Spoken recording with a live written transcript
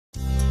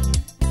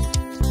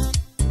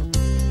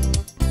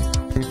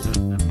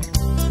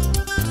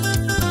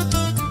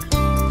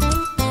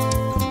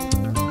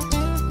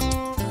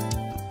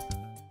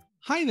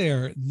Hi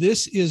there.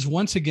 This is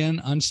once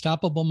again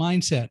Unstoppable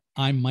Mindset.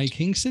 I'm Mike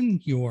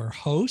Hingson, your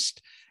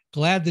host.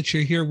 Glad that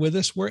you're here with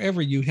us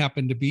wherever you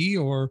happen to be,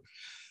 or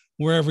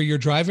wherever you're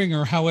driving,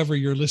 or however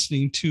you're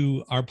listening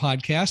to our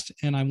podcast.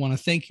 And I want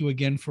to thank you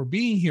again for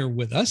being here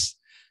with us.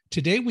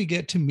 Today we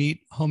get to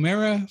meet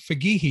Homeyra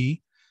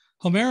Faghihi.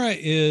 Homeyra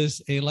is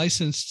a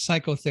licensed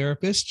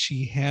psychotherapist.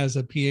 She has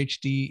a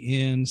PhD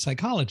in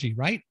psychology,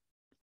 right?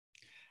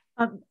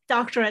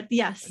 Doctorate,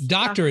 yes.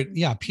 Doctorate,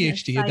 yeah,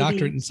 PhD, yes, a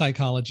doctorate in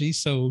psychology.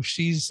 So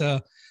she's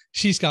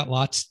got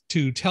lots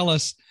to tell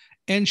us,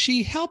 and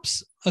she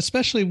helps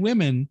especially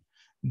women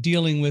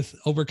dealing with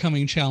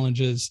overcoming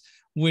challenges,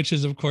 which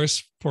is, of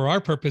course, for our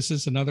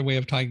purposes, another way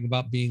of talking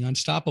about being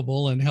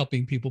unstoppable and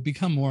helping people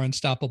become more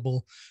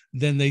unstoppable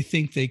than they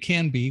think they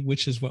can be,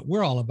 which is what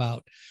we're all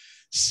about.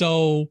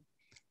 So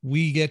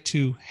we get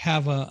to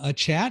have a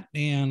chat,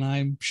 and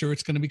I'm sure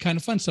it's going to be kind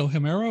of fun. So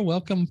Homeyra,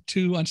 welcome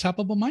to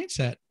Unstoppable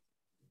Mindset.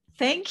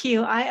 Thank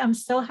you. I am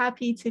so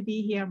happy to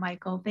be here,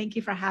 Michael. Thank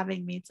you for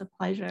having me. It's a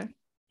pleasure.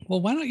 Well,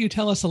 why don't you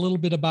tell us a little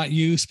bit about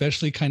you,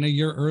 especially kind of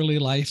your early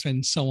life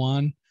and so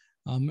on.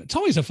 It's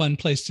always a fun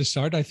place to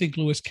start. I think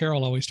Lewis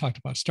Carroll always talked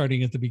about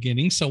starting at the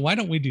beginning. So why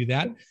don't we do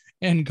that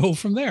and go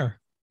from there?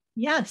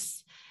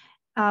 Yes.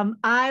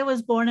 I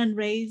was born and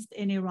raised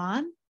in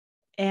Iran,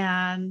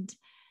 and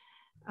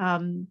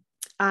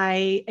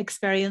I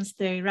experienced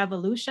the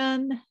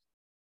revolution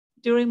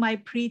during my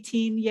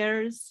preteen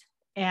years,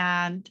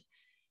 and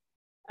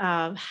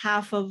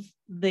half of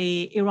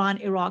the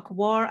Iran-Iraq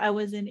war, I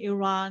was in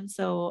Iran.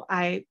 So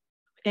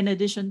in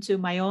addition to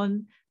my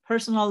own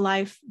personal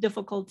life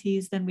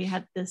difficulties, then we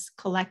had this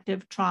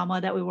collective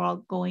trauma that we were all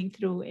going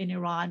through in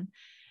Iran.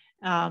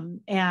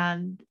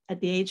 And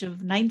at the age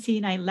of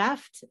 19, I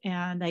left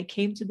and I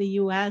came to the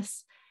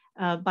US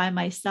by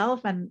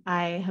myself. And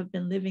I have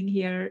been living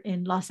here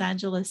in Los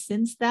Angeles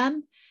since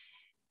then.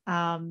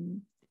 I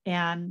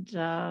don't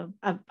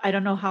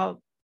know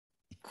how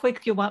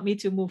quick you want me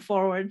to move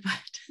forward, but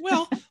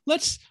well,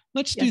 let's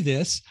yes. do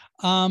this.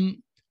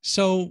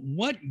 So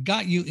what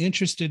got you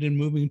interested in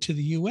moving to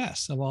the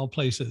US of all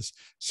places?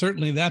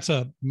 Certainly that's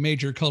a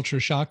major culture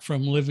shock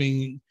from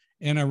living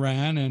in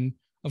Iran. And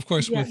of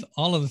course, yes. with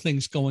all of the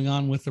things going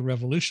on with the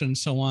revolution and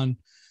so on,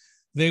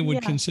 they would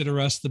yes. consider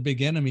us the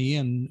big enemy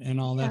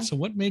and all that. Yes. So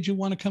what made you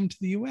want to come to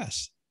the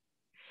US?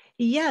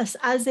 Yes,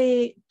 as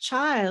a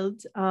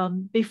child,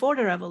 before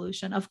the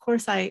revolution, of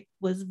course, I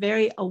was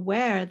very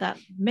aware that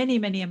many,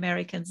 many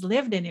Americans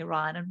lived in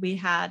Iran, and we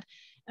had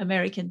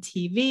American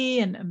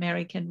TV and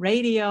American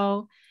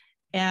radio.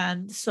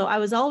 And so I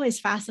was always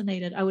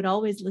fascinated. I would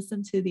always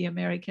listen to the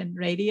American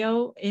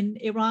radio in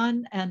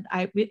Iran. And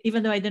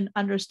even though I didn't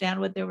understand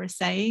what they were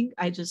saying,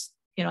 I just,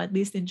 at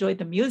least enjoyed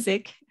the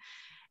music.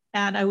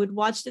 And I would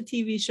watch the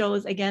TV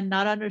shows, again,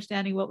 not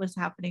understanding what was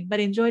happening, but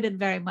enjoyed it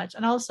very much.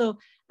 And also,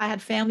 I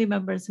had family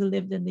members who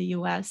lived in the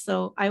US.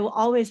 So I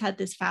always had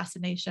this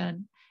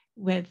fascination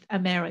with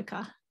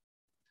America.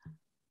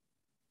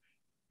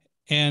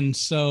 And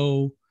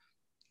so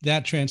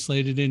that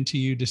translated into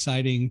you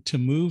deciding to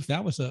move.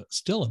 That was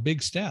still a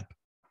big step.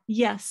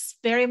 Yes,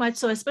 very much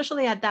so,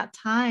 especially at that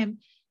time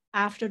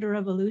after the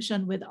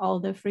revolution, with all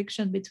the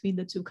friction between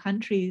the two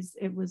countries.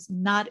 It was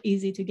not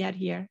easy to get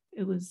here.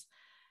 It was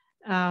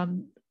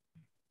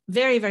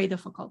very, very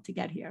difficult to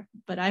get here,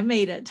 but I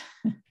made it.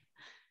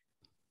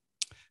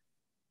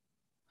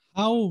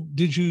 How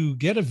did you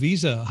get a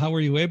visa? How were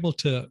you able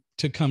to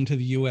come to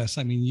the US?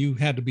 I mean, you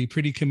had to be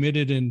pretty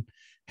committed and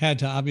had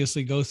to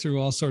obviously go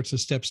through all sorts of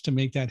steps to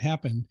make that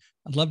happen.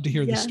 I'd love to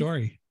hear the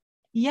story.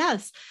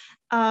 Yes,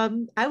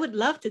 I would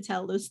love to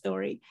tell the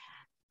story.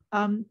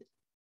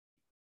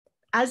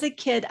 As a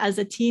kid, as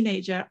a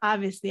teenager,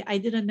 obviously, I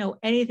didn't know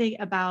anything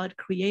about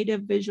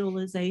creative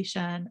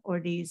visualization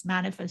or these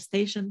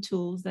manifestation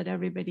tools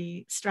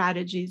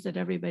strategies that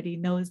everybody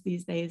knows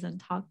these days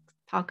and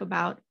talk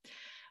about.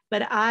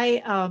 But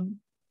I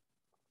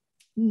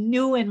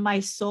knew in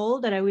my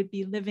soul that I would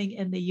be living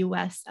in the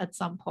US at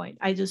some point.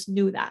 I just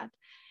knew that.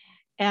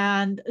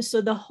 And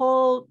so the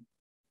whole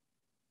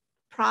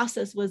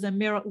process was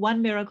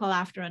one miracle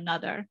after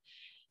another.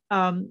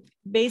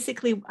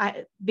 Basically,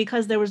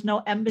 because there was no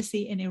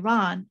embassy in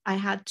Iran, I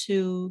had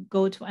to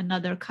go to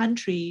another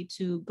country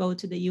to go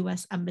to the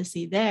US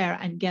embassy there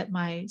and get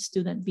my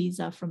student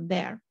visa from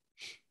there.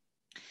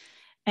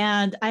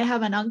 And I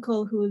have an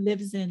uncle who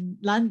lives in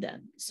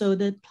London. So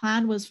the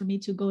plan was for me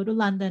to go to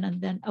London and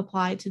then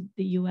apply to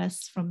the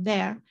US from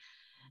there.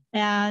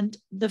 And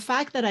the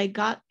fact that I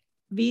got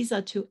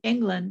visa to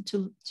England,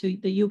 to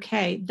the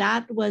UK,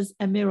 that was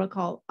a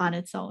miracle on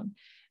its own.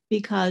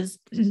 Because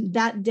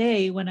that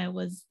day when I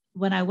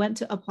went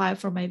to apply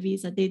for my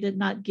visa, they did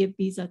not give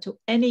visa to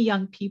any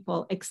young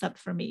people except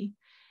for me.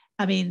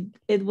 I mean,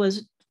 it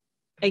was,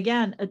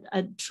 again,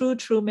 a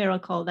true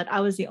miracle that I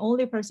was the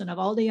only person of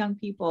all the young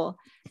people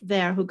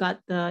there who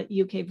got the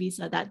UK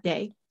visa that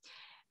day.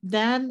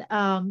 Then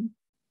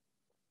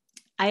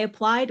I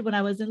applied when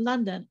I was in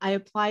London. I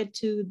applied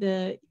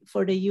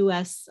for the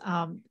US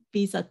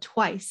visa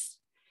twice.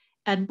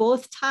 And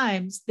both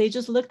times they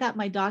just looked at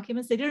my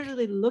documents. They didn't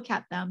really look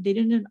at them.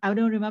 I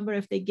don't remember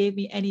if they gave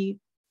me any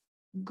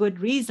good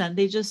reason.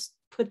 They just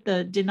put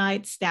the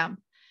denied stamp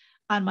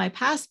on my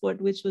passport,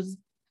 which was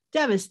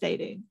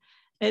devastating.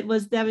 It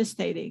was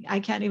devastating. I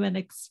can't even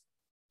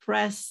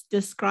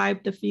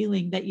describe the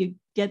feeling that you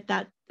get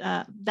that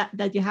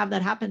you have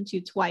that happen to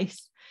you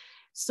twice.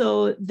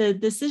 So the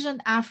decision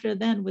after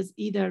then was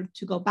either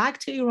to go back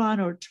to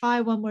Iran or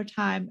try one more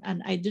time.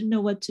 And I didn't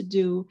know what to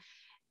do.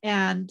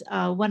 And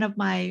one of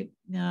my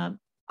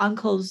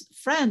uncle's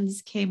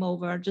friends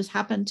just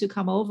happened to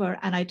come over,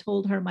 and I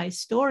told her my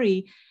story.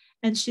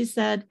 And she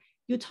said,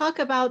 "You talk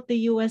about the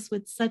US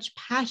with such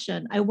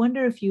passion. I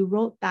wonder if you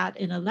wrote that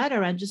in a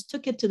letter and just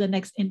took it to the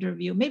next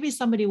interview. Maybe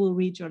somebody will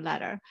read your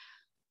letter."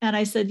 And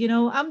I said,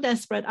 I'm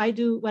desperate. I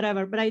do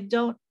whatever, but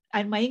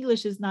my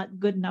English is not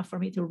good enough for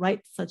me to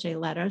write such a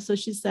letter. So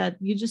she said,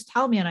 "You just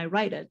tell me and I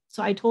write it." So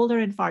I told her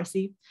in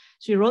Farsi.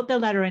 She wrote the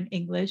letter in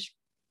English.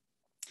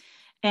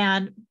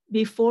 And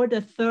before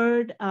the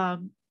third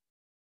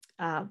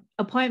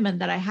appointment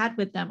that I had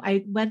with them, I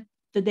went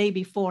the day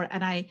before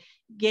and I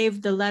gave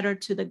the letter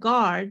to the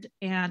guard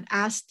and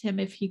asked him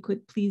if he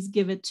could please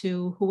give it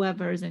to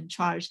whoever's in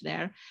charge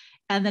there.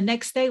 And the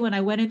next day when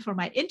I went in for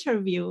my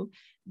interview,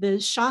 the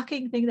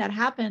shocking thing that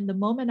happened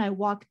the moment I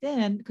walked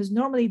in, because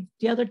normally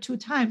the other two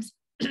times,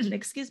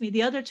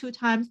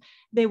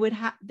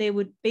 they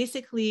would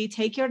basically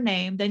take your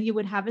name, then you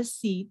would have a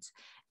seat.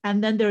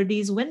 And then there are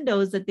these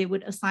windows that they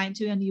would assign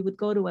to, and you would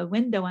go to a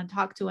window and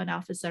talk to an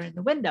officer in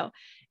the window.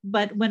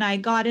 But when I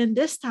got in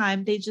this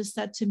time, they just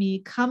said to me,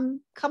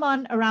 come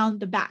on around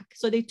the back.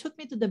 So they took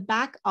me to the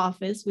back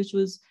office, which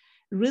was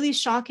really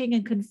shocking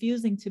and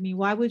confusing to me.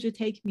 Why would you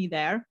take me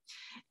there?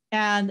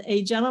 And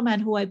a gentleman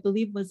who I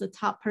believe was the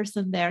top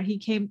person there, he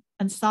came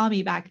and saw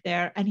me back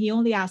there, and he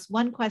only asked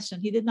one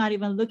question. He did not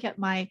even look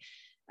at my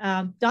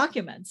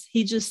documents.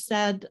 He just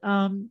said,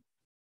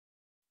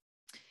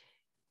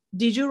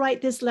 "Did you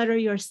write this letter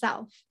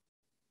yourself?"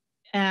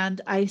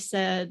 And I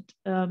said,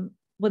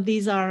 well,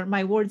 these are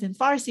my words in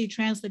Farsi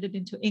translated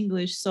into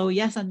English. So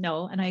yes and no.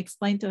 And I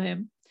explained to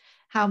him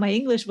how my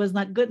English was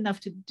not good enough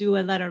to do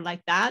a letter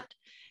like that.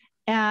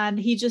 And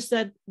he just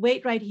said,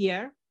 "Wait right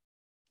here."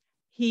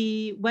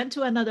 He went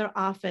to another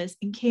office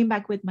and came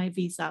back with my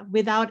visa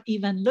without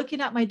even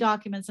looking at my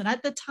documents. And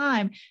at the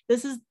time,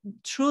 this is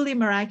truly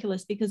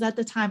miraculous, because at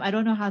the time, I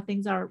don't know how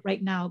things are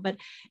right now, but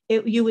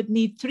you would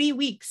need 3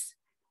 weeks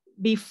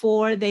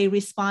before they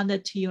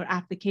responded to your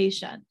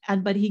application.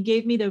 But he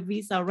gave me the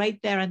visa right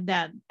there and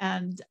then.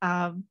 And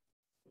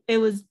it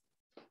was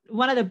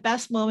one of the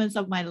best moments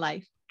of my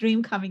life,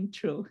 dream coming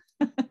true.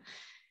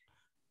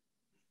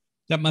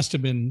 That must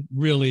have been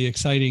really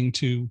exciting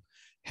to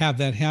have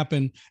that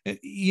happen.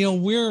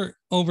 We're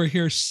over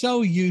here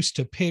so used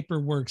to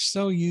paperwork,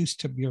 so used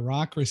to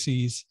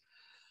bureaucracies.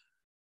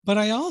 But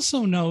I also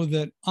know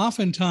that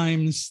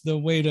oftentimes the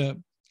way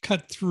to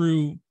cut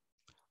through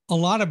a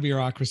lot of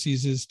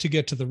bureaucracies is to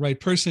get to the right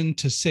person,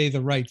 to say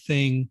the right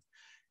thing,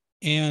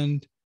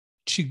 and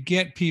to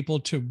get people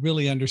to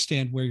really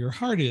understand where your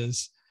heart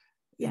is.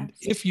 Yes.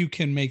 If you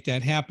can make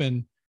that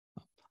happen,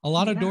 a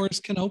lot of doors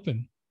can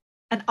open.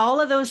 And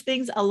all of those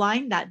things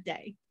aligned that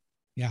day.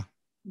 Yeah.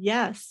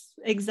 Yes,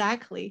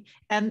 exactly.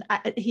 And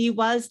he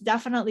was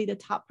definitely the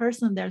top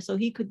person there. So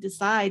he could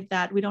decide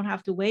that we don't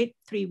have to wait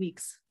 3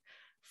 weeks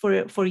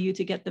for you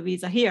to get the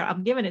visa. Here,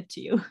 I'm giving it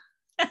to you.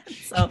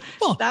 So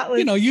well, that was,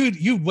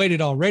 you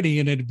waited already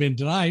and it had been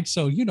denied.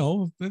 So,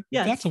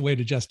 yes. That's a way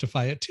to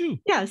justify it too.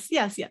 Yes,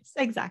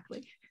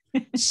 exactly.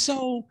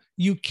 So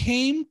you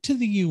came to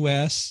the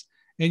US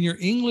and your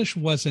English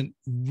wasn't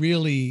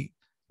really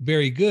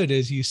very good,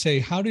 as you say.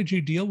 How did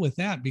you deal with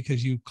that?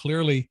 Because you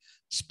clearly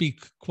speak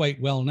quite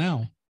well now.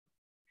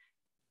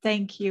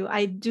 Thank you.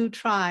 I do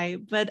try.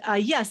 But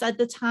yes, at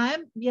the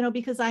time,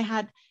 because I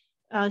had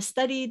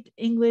studied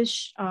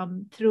English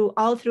through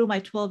my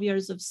 12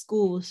 years of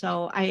school.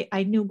 So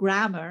I knew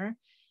grammar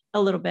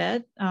a little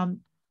bit,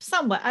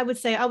 somewhat. I would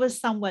say I was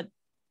somewhat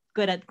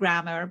good at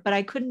grammar, but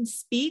I couldn't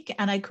speak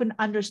and I couldn't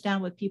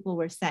understand what people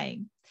were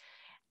saying.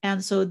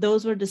 And so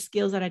those were the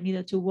skills that I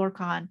needed to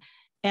work on.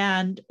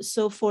 And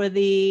so for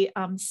the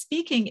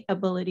speaking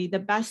ability, the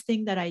best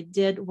thing that I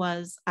did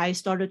was I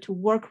started to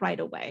work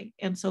right away.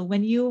 And so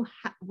when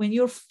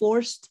you're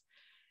forced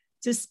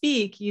to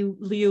speak, you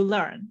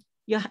learn.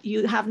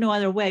 You have no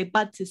other way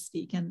but to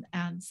speak.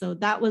 And so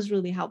that was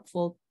really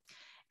helpful.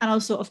 And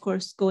also, of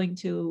course, going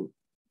to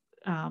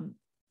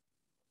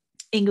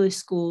English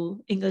school,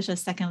 English as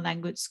second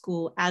language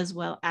school, as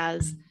well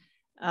as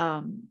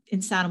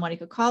in Santa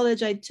Monica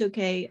College, I took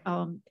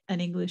an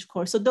English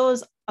course. So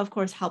those, of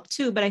course, helped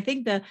too. But I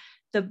think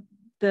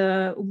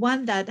the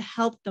one that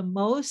helped the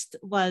most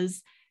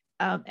was,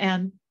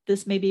 and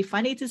this may be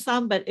funny to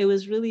some, but it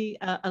was really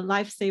a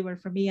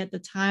lifesaver for me at the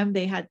time.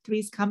 They had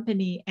Three's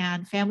Company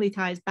and Family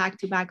Ties back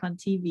to back on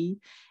TV.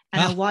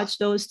 And I watched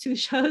those two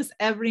shows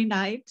every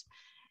night.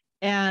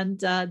 And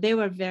they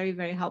were very,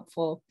 very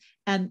helpful.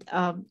 And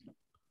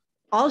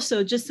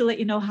also, just to let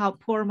you know how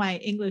poor my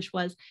English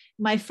was,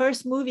 my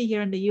first movie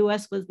here in the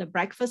US was The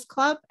Breakfast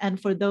Club. And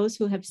for those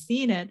who have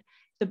seen it,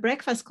 The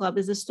Breakfast Club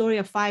is a story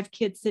of 5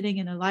 kids sitting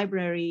in a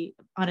library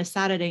on a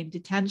Saturday in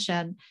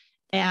detention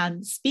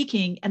and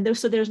speaking. And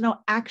there's no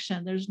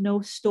action, there's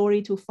no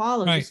story to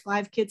follow, Right. just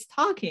 5 kids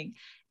talking.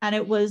 And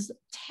it was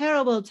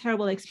terrible,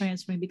 terrible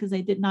experience for me because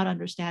I did not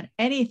understand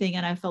anything.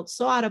 And I felt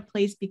so out of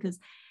place because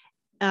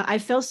I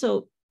felt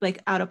so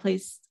like out of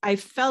place. I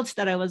felt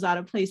that I was out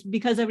of place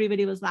because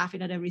everybody was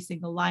laughing at every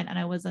single line and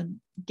I wasn't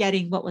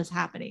getting what was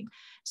happening.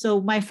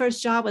 So my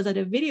first job was at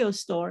a video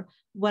store.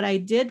 What I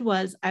did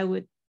was I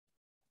would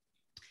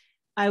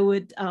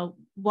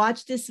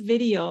watch this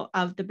video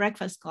of The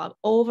Breakfast Club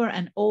over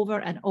and over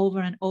and over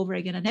and over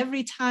again. And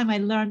every time I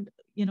learned,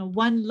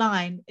 one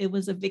line, it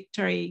was a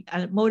victory,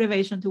 a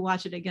motivation to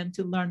watch it again,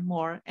 to learn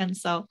more. And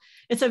so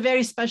it's a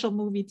very special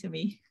movie to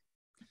me.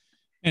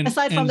 And,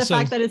 aside from the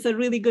fact that it's a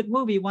really good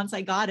movie once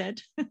I got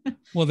it.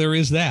 Well, there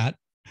is that.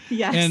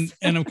 Yes.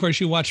 And of course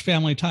you watch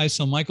Family Ties.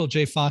 So Michael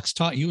J. Fox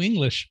taught you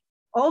English.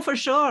 Oh, for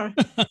sure.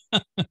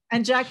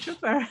 And Jack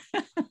Trooper.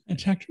 And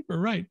Jack Trooper,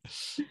 right.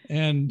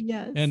 And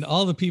yes. And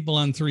all the people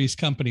on Three's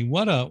Company.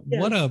 What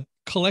a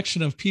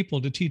collection of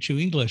people to teach you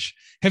English.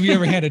 Have you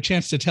ever had a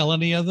chance to tell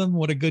any of them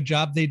what a good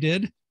job they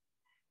did?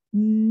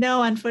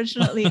 No,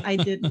 unfortunately, I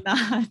did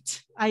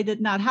not. I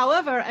did not.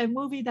 However, a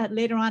movie that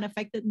later on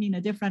affected me in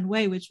a different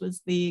way, which was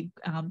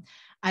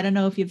I don't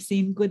know if you've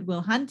seen Good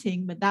Will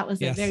Hunting, but that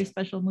was a very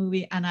special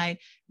movie. And I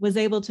was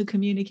able to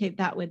communicate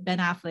that with Ben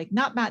Affleck,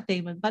 not Matt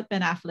Damon, but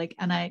Ben Affleck.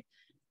 And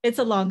it's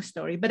a long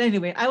story. But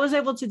anyway, I was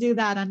able to do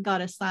that and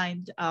got a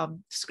signed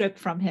script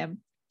from him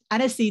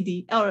and a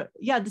CD,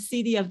 the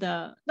CD of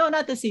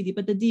not the CD,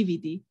 but the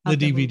DVD. The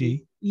DVD.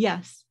 Movie.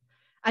 Yes.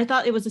 I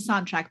thought it was a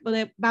soundtrack, but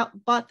I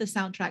bought the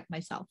soundtrack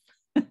myself.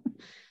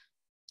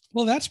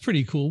 Well, that's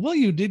pretty cool. Well,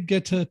 you did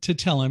get to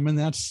tell him, and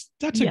that's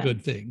a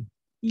good thing.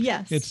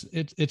 Yes.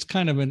 It's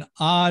kind of an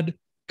odd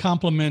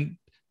compliment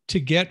to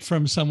get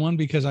from someone,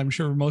 because I'm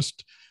sure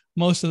most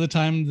of the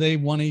time they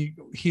want to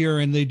hear,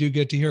 and they do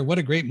get to hear what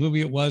a great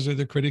movie it was, or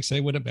the critics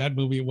say what a bad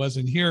movie it was.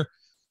 And here,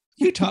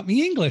 you taught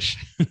me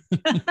English.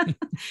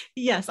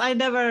 Yes. I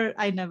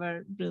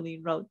never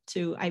really wrote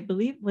to, I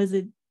believe, was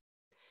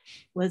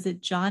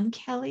it John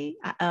Kelly?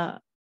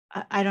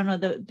 I don't know,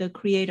 the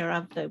creator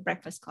of The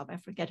Breakfast Club. I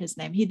forget his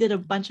name. He did a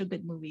bunch of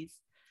good movies.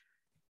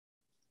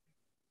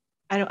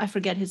 I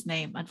forget his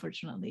name,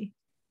 unfortunately.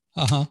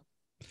 Uh-huh.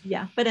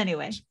 Yeah, but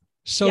anyway.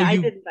 So I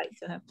did write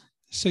to him.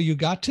 So you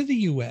got to the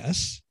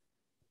US,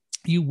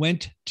 you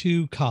went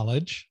to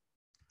college,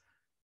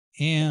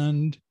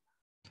 and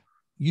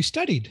you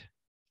studied.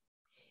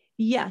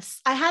 Yes,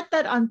 I had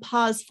that on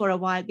pause for a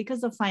while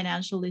because of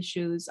financial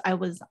issues. I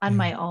was on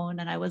my own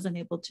and I wasn't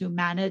able to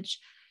manage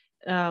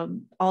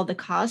all the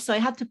costs. So I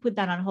had to put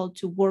that on hold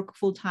to work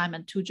full time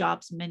and 2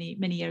 jobs. Many,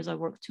 many years I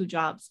worked 2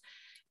 jobs.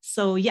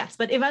 So yes,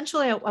 but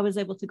eventually I was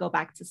able to go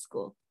back to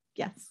school.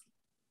 Yes.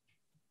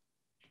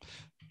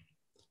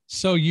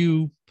 So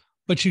you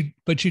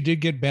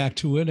did get back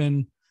to it,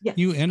 and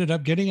you ended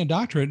up getting a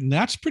doctorate, and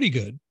that's pretty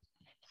good.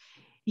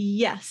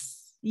 Yes.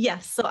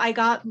 So I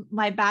got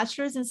my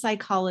bachelor's in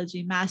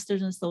psychology,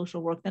 master's in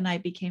social work. Then I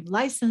became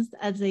licensed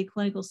as a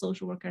clinical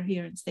social worker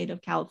here in the state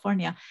of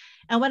California.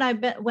 And when I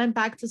went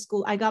back to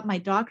school, I got my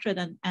doctorate.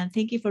 And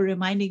thank you for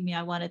reminding me.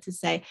 I wanted to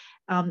say,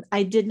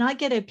 I did not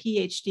get a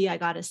PhD. I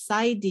got a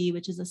PsyD,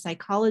 which is a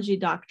psychology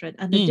doctorate.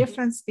 And the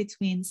difference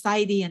between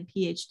PsyD and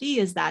PhD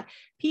is that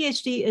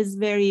PhD is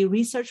very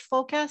research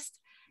focused,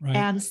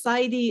 and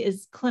PsyD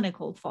is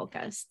clinical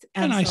focused.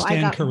 And I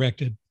stand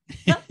corrected.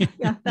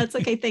 Yeah, that's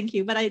okay. Thank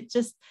you.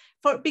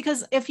 But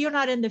because if you're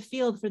not in the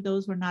field, for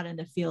those who are not in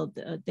the field,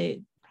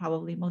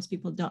 most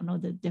people don't know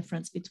the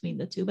difference between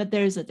the two, but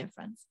there is a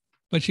difference.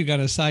 But you got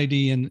a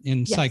PsyD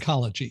in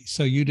psychology.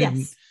 So you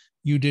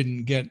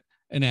didn't get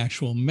an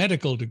actual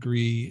medical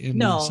degree in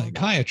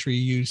psychiatry.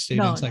 You stayed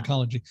in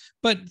psychology,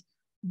 but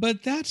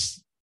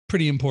that's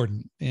pretty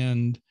important.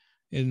 And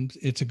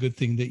it's a good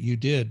thing that you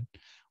did.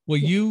 Well,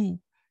 you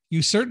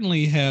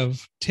certainly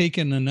have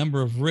taken a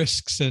number of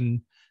risks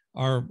and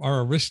are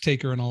a risk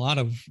taker in a lot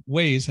of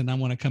ways. And I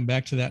want to come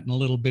back to that in a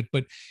little bit,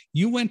 but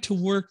you went to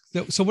work.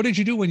 So what did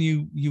you do when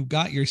you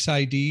got your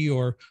PsyD,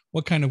 or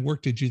what kind of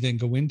work did you then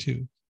go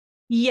into?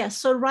 Yes.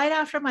 So right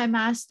after my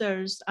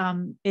master's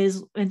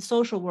is in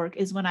social work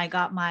is when I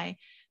got my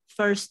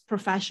first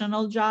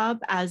professional job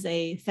as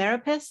a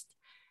therapist.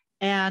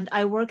 And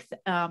I worked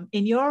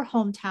in your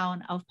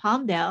hometown of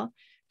Palmdale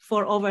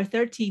for over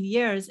 13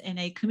 years in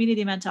a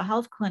community mental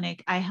health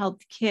clinic. I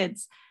helped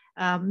kids.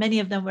 Many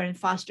of them were in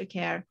foster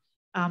care.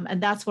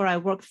 And that's where I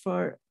worked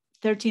for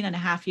 13 and a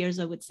half years,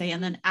 I would say.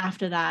 And then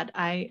after that,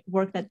 I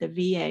worked at the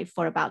VA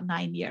for about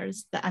 9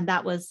 years. And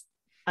that was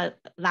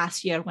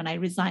last year when I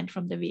resigned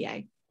from the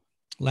VA.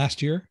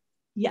 Last year?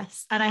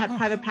 Yes. And I had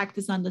private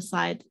practice on the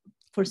side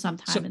for some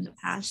time in the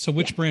past. So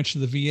which branch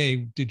of the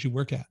VA did you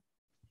work at?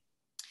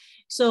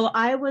 So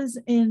I was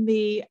in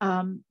the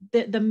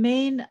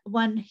main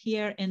one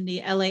here in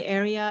the LA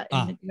area,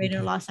 in the greater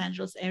Okay. Los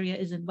Angeles area,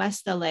 is in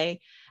West LA.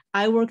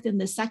 I worked in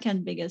the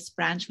second biggest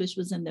branch, which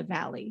was in the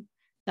Valley.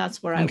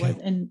 That's where I was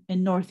Okay.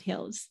 in North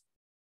Hills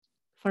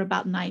for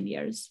about 9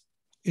 years.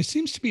 It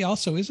seems to be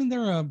also, isn't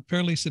there a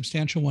fairly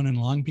substantial one in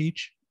Long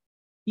Beach?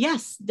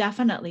 Yes,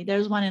 definitely.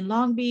 There's one in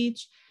Long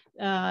Beach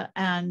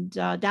and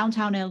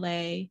downtown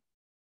LA.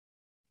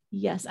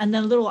 Yes, and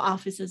then little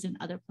offices in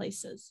other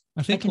places,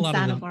 I think like a in lot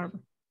of Santa the, Barbara.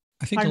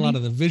 I think a Pardon lot me?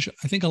 of the visual,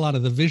 I think a lot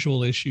of the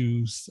visual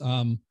issues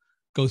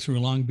go through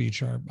Long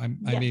Beach. Or I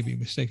may Yes, be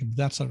mistaken, but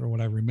that's sort of what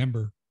I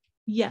remember.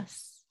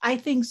 yes, I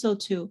think so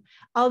too.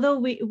 Although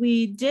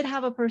we did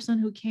have a person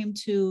who came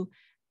to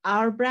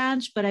our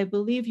branch, but I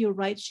believe you're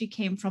right. She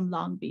came from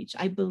Long Beach.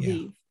 I Yeah.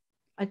 believe.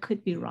 I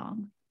could be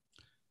wrong.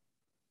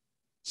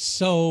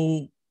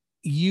 So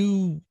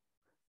you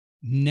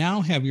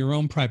now have your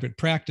own private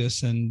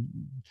practice, and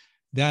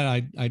that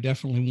I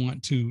definitely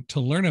want to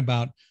learn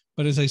about.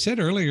 But as I said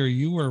earlier,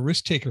 you were a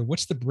risk taker.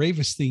 What's the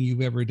bravest thing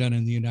you've ever done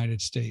in the United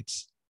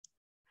States?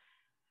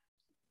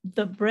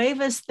 The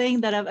bravest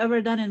thing that I've ever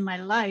done in my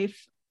life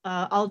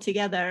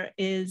altogether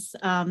is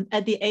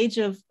at the age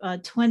of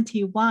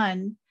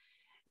 21,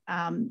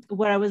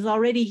 where I was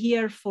already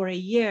here for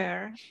a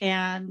year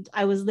and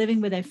I was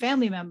living with a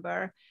family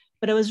member,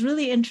 but I was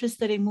really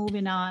interested in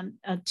moving on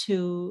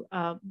to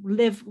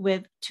live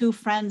with two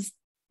friends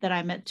that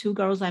I met, two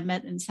girls I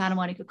met in Santa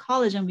Monica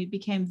College, and we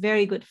became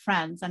very good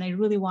friends. And I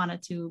really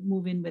wanted to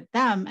move in with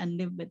them and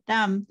live with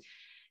them.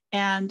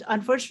 And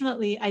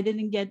unfortunately, I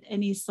didn't get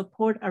any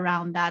support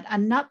around that.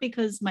 And not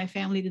because my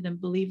family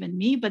didn't believe in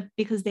me, but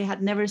because they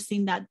had never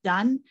seen that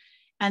done.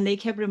 And they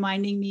kept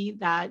reminding me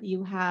that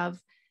you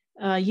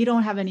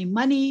don't have any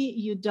money,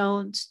 you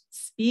don't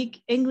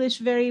speak English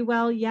very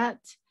well yet.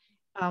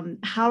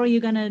 How are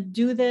you going to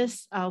do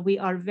this? We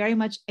are very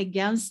much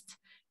against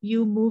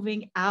you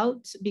moving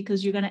out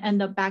because you're going to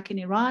end up back in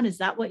Iran. Is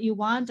that what you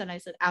want? And I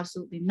said,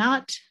 absolutely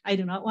not. I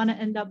do not want to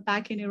end up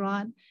back in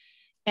Iran.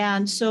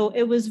 And so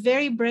it was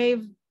very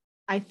brave,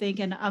 I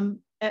think. And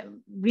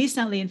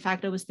recently, in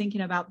fact, I was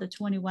thinking about the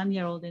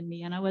 21-year-old in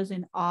me, and I was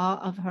in awe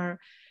of her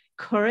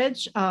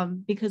courage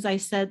because I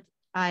said,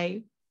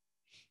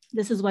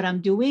 this is what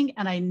I'm doing.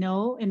 And I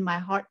know in my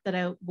heart that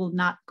I will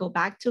not go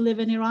back to live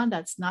in Iran.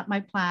 That's not my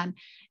plan.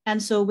 And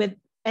so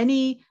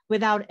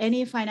without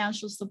any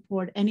financial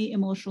support, any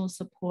emotional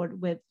support,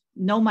 with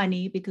no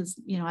money, because,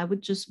 I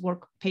would just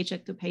work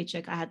paycheck to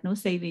paycheck. I had no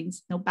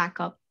savings, no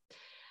backup.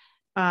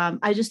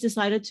 I just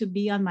decided to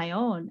be on my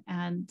own.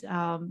 And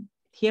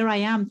here I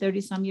am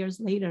 30 some years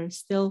later,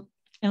 still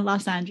in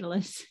Los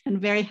Angeles and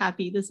very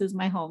happy. This is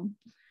my home.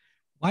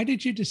 Why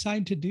did you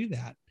decide to do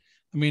that?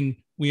 I mean,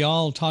 we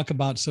all talk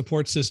about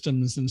support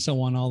systems and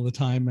so on all the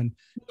time. And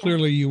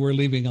clearly you were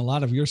leaving a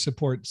lot of your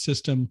support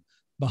system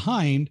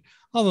behind,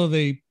 although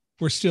they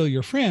were still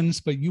your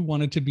friends, but you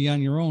wanted to be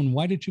on your own.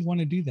 Why did you want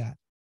to do that?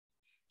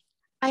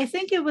 I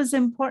think it was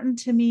important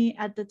to me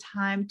at the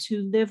time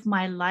to live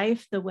my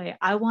life the way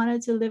I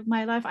wanted to live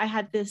my life. I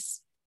had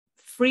this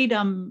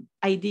freedom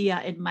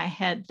idea in my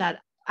head that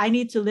I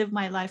need to live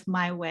my life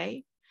my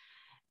way.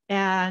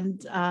 And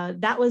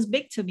that was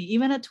big to me,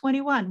 even at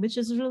 21, which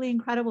is really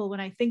incredible when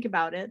I think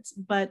about it.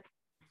 But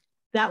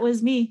that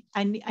was me.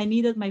 I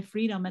needed my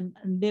freedom and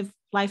live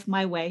life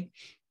my way.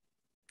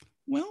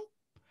 Well,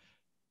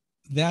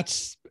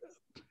 that's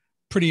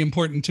pretty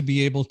important to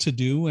be able to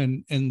do.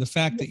 And the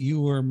fact that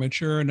you were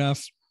mature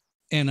enough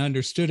and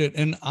understood it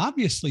and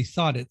obviously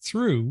thought it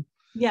through.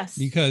 Yes.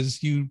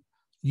 Because you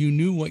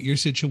knew what your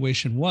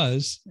situation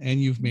was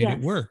and you've made it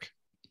work.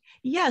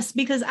 Yes,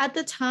 because at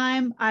the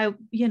time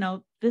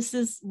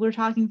we're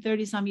talking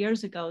 30 some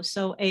years ago.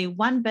 So a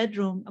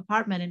 1-bedroom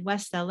apartment in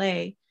West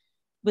LA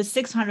was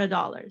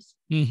 $600.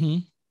 Mm-hmm.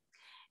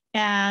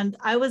 And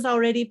I was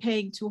already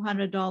paying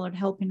 $200,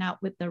 helping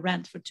out with the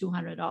rent for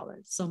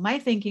 $200. So my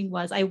thinking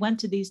was, I went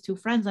to these two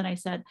friends and I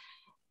said,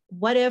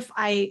 what if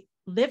I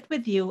lived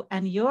with you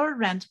and your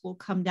rent will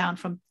come down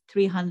from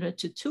 $300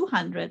 to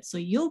 $200? So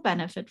you'll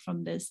benefit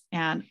from this.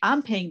 And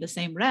I'm paying the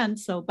same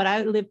rent. But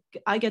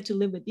I get to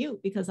live with you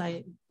because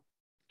I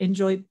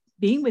enjoy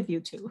being with you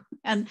too.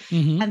 And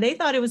they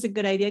thought it was a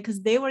good idea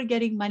because they were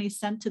getting money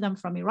sent to them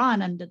from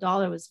Iran and the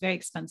dollar was very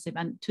expensive.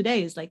 And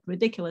today is like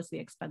ridiculously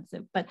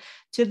expensive. But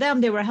to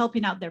them, they were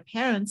helping out their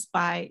parents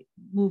by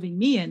moving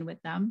me in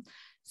with them.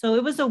 So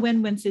it was a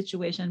win-win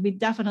situation. We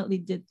definitely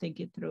did think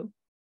it through.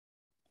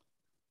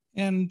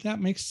 And that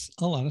makes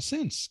a lot of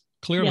sense,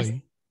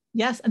 clearly.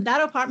 Yes. And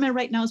that apartment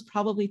right now is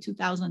probably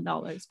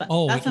 $2,000, but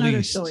that's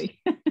another story.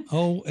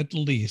 At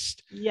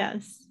least.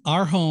 Yes.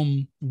 Our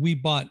home we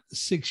bought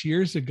 6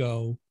 years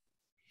ago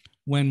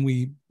when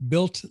we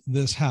built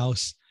this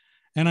house.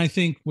 And I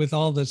think with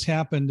all that's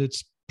happened,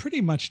 it's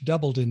pretty much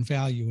doubled in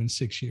value in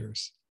 6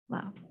 years.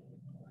 Wow.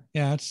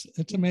 Yeah,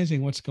 it's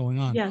amazing what's going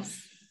on.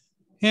 Yes.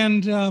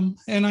 And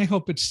I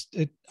hope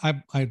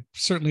I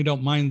certainly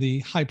don't mind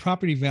the high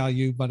property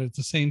value, but at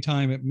the same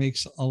time, it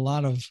makes a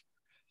lot of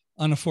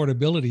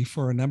unaffordability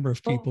for a number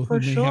of people who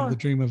may have the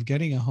dream of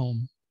getting a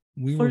home.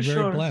 We were For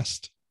very sure.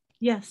 blessed.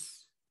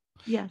 Yes.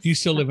 Do you Yes.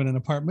 still live in an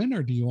apartment,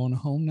 or do you own a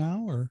home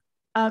now? Or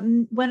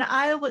When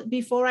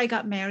before I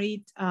got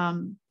married,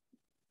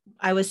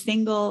 I was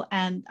single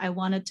and I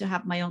wanted to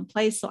have my own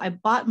place. So I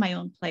bought my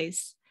own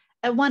place,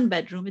 a 1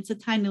 bedroom. It's a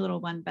tiny little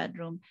 1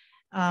 bedroom.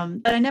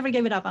 But I never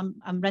gave it up.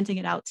 I'm renting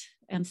it out.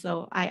 And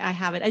so I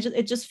have it.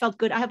 It just felt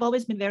good. I have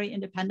always been very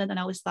independent, and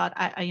I always thought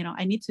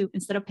I need to,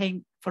 instead of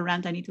paying for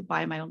rent, I need to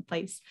buy my own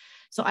place.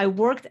 So I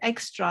worked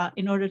extra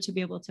in order to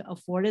be able to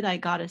afford it. I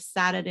got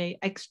a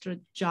extra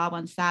job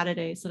on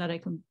Saturday so that I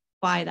can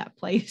buy that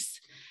place.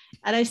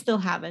 And I still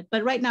have it.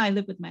 But right now I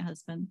live with my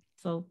husband.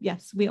 So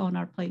yes, we own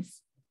our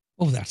place.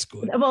 oh, that's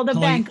good. Well, the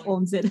bank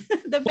owns it.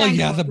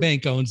 The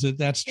bank owns it.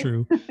 That's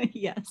true.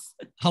 Yes.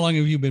 How long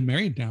have you been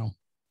married now?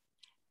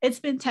 It's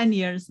been 10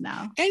 years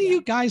now. And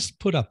you guys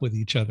put up with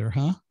each other,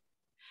 huh?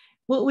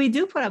 Well, we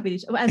do put up with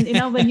each other.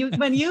 And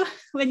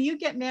when you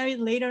get married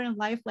later in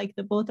life, like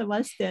the both of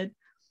us did,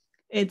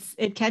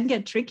 it can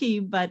get tricky.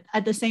 But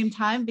at the same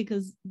time,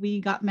 because we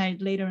got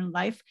married later in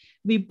life,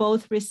 we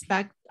both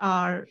respect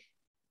our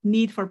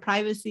need for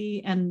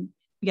privacy and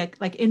get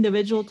like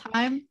individual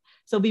time.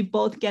 So we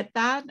both get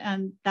that,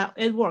 and that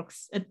it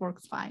works. It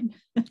works fine.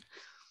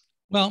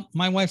 Well,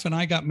 my wife and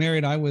I got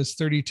married. I was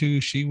 32.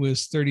 She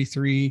was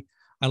 33.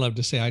 I love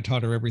to say I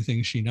taught her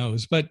everything she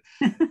knows, but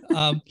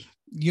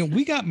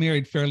we got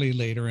married fairly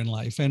later in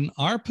life, and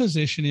our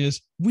position is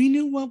we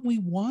knew what we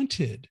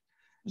wanted.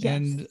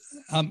 Yes.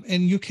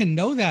 And you can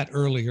know that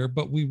earlier,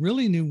 but we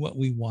really knew what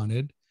we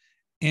wanted.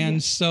 And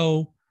yes.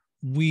 So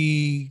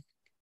when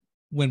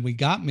we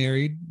got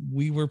married,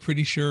 we were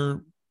pretty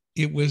sure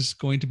it was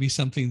going to be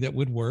something that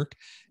would work.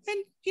 And,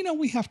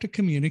 we have to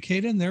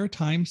communicate, and there are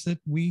times that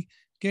we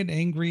get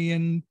angry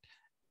and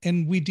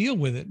we deal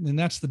with it. And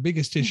that's the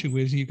biggest issue,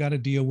 is you got to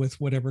deal with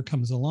whatever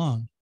comes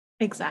along.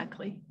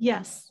 Exactly.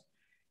 Yes.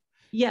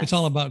 Yes. It's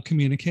all about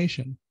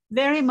communication.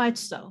 Very much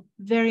so.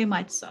 Very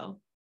much so.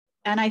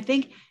 And I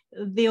think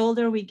the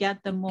older we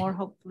get, the more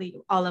hopefully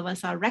all of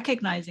us are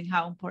recognizing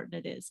how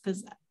important it is.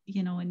 Because,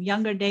 in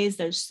younger days,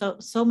 there's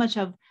so much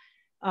of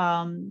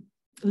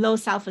low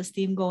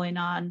self-esteem going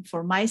on.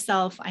 For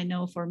myself, I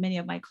know for many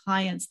of my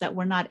clients that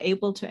we're not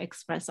able to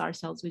express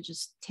ourselves. We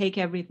just take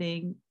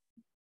everything,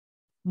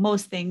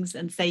 most things,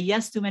 and say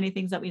yes to many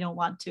things that we don't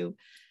want to.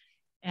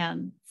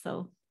 And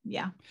so,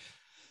 yeah.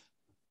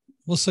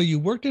 Well, so you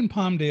worked in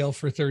Palmdale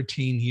for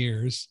 13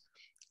 years,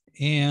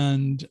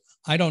 and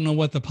I don't know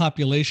what the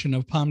population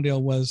of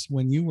Palmdale was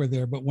when you were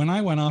there, but when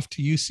I went off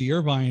to UC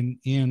Irvine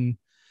in,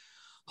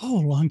 a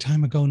long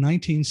time ago,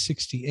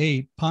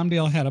 1968,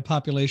 Palmdale had a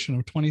population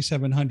of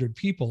 2,700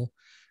 people.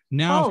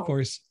 Now, of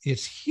course,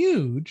 it's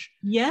huge.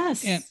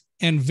 Yes.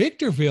 And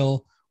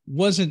Victorville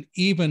wasn't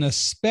even a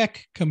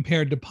speck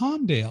compared to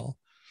Palmdale.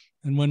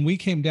 And when we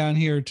came down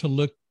here to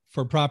look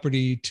for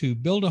property to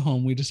build a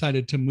home, we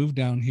decided to move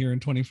down here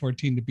in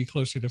 2014 to be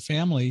closer to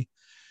family.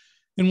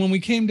 And when we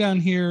came down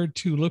here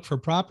to look for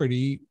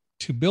property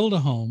to build a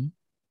home,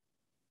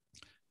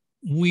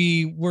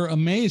 we were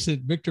amazed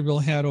that Victorville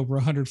had over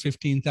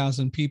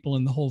 115,000 people,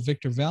 and the whole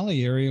Victor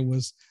Valley area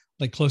was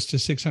like close to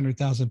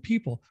 600,000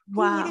 people.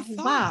 Wow.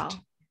 Wow.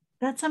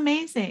 That's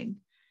amazing.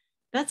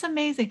 That's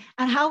amazing.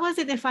 And how was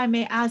it, if I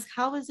may ask,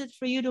 how was it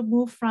for you to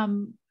move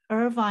from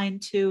Irvine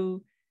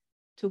to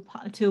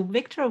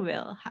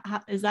Victorville?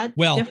 How, is that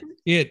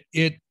different? It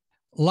a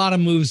lot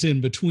of moves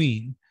in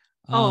between.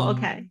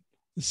 Okay.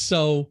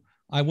 So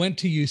I went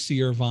to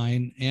UC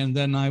Irvine, and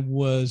then I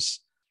was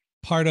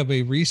part of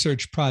a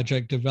research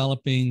project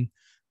developing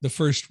the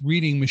first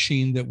reading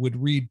machine that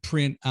would read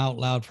print out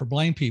loud for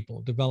blind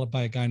people, developed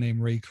by a guy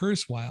named Ray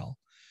Kurzweil.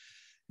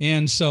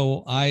 And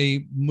so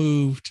I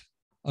moved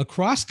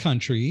across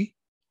country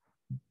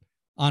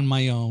on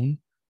my own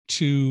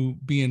to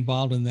be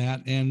involved in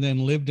that, and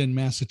then lived in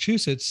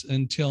Massachusetts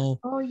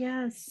until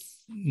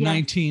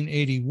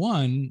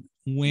 1981,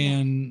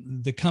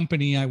 when the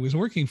company I was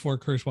working for,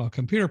 Kurzweil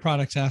Computer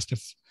Products, asked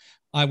if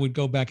I would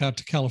go back out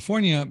to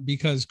California,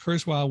 because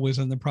Kurzweil was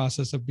in the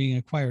process of being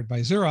acquired by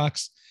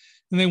Xerox,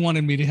 and they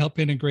wanted me to help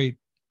integrate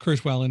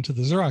Kurzweil into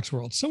the Xerox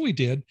world. So we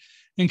did,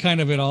 and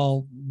kind of it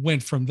all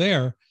went from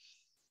there.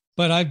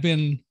 But I've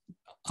been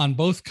on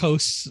both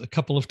coasts a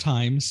couple of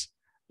times.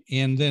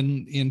 And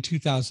then in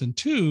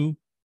 2002,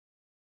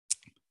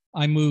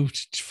 I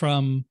moved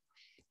from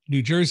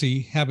New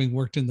Jersey, having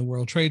worked in the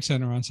World Trade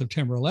Center on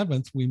September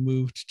 11th. We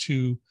moved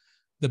to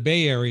the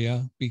Bay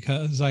Area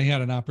because I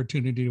had an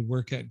opportunity to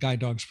work at Guide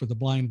Dogs for the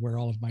Blind, where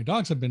all of my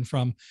dogs have been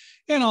from.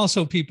 And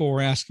also people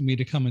were asking me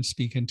to come and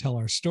speak and tell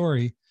our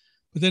story.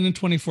 But then in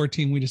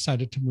 2014, we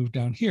decided to move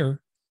down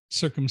here.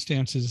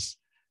 Circumstances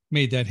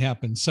made that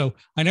happen. So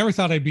I never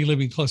thought I'd be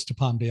living close to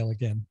Palmdale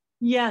again.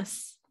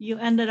 Yes, you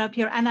ended up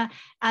here. And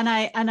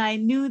I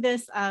knew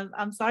this,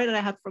 I'm sorry that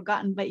I had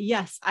forgotten, but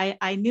yes,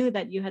 I knew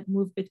that you had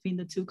moved between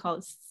the two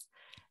coasts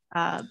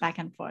back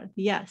and forth.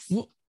 Yes.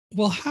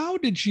 Well, how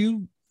did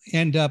you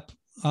end up,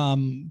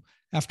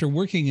 after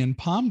working in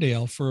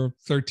Palmdale for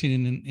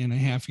 13 and a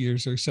half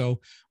years or so,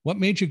 what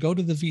made you go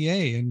to the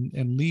VA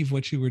and leave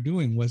what you were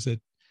doing? Was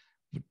it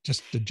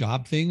just a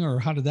job thing, or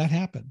how did that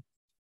happen?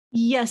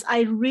 Yes,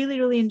 I really,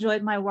 really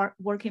enjoyed my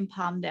work in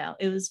Palmdale.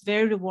 It was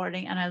very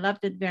rewarding and I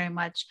loved it very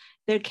much.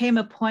 There came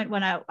a point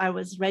when I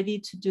was ready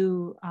to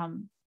do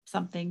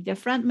something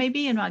different,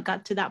 maybe, I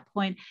got to that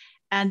point.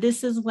 And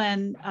this is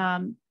when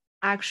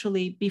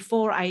actually,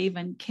 before I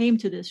even came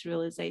to this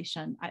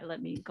realization,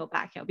 let me go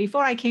back here.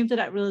 Before I came to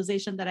that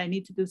realization that I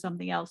need to do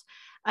something else,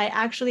 I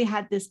actually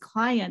had this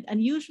client, and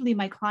usually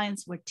my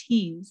clients were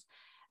teens.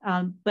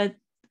 But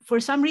for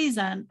some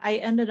reason, I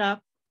ended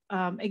up,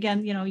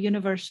 again,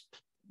 universe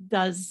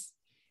does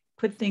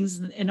put things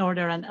in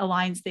order and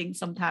aligns things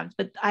sometimes.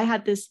 But I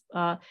had this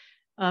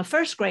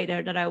first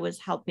grader that I was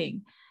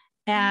helping,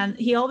 and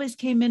he always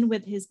came in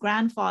with his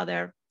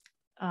grandfather,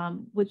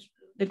 which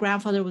the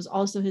grandfather was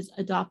also his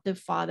adoptive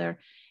father.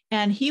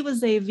 And he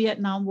was a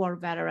Vietnam War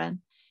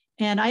veteran.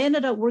 And I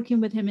ended up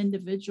working with him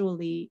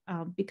individually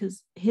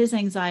because his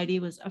anxiety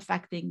was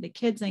affecting the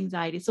kids'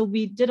 anxiety. So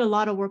we did a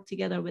lot of work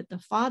together with the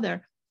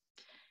father.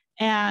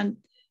 And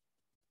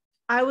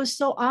I was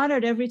so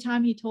honored every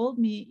time he told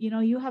me,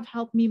 you have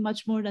helped me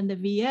much more than the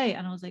VA.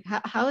 And I was like,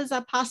 how is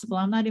that possible?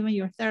 I'm not even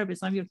your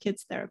therapist. I'm your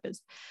kid's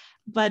therapist.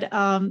 But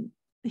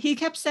he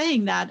kept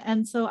saying that.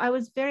 And so I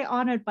was very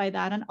honored by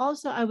that. And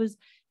also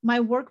my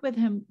work with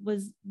him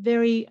was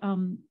I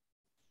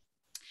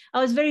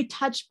was very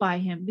touched by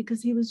him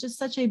because he was just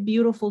such a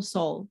beautiful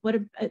soul.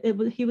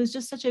 He was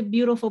just such a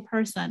beautiful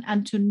person.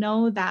 And to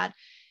know that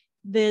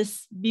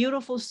this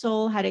beautiful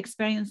soul had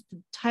experienced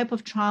the type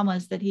of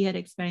traumas that he had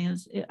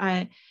experienced,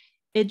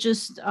 it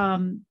just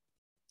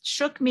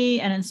shook me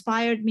and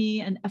inspired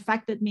me and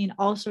affected me in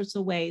all sorts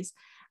of ways.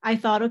 I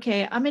thought,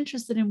 okay, I'm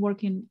interested in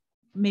working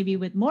maybe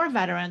with more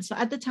veterans. So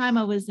at the time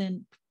I was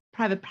in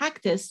private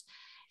practice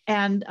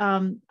and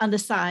on the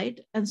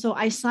side. And so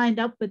I signed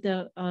up with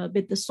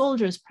the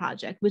Soldiers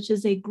Project, which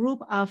is a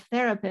group of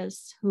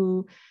therapists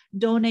who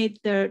donate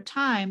their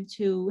time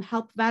to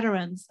help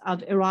veterans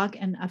of Iraq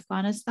and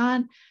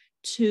Afghanistan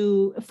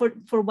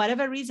for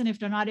whatever reason, if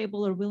they're not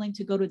able or willing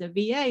to go to the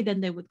VA,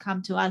 then they would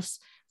come to us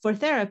for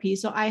therapy.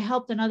 So I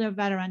helped another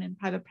veteran in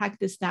private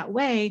practice that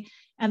way.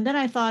 And then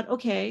I thought,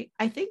 okay,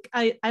 I think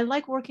I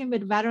like working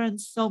with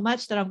veterans so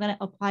much that I'm going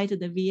to apply to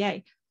the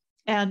VA.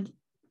 And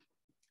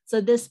so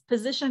this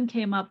position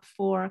came up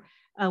for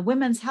a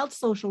women's health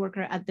social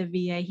worker at the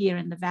VA here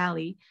in the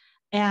Valley.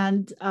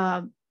 And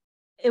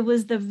it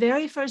was the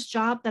very first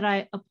job that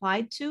I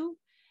applied to.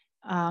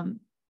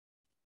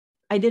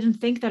 I didn't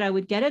think that I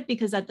would get it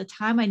because at the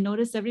time I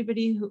noticed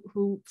everybody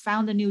who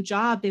found a new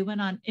job, they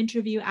went on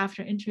interview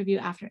after interview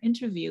after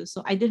interview.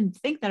 So I didn't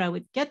think that I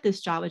would get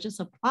this job. I just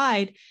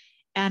applied.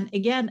 And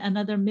again,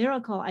 another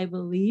miracle, I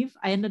believe.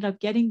 I ended up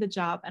getting the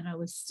job and I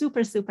was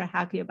super, super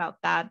happy about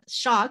that.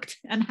 Shocked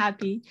and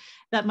happy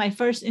that my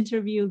first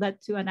interview led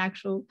to an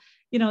actual,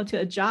 to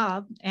a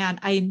job. And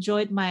I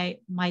enjoyed my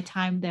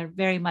time there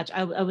very much.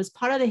 I was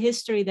part of the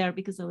history there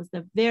because I was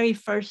the very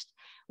first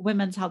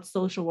women's health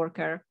social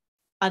worker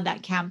on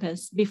that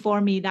campus. Before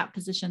me, that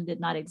position did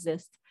not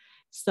exist.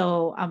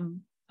 So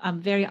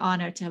I'm very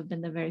honored to have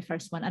been the very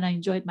first one. And I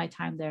enjoyed my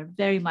time there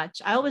very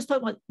much. I always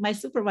told my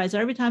supervisor,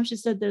 every time she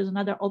said there's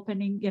another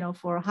opening,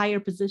 for a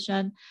higher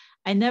position,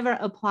 I never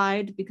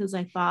applied because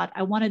I thought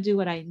I want to do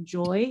what I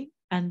enjoy.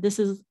 And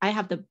I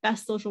have the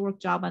best social work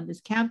job on this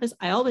campus.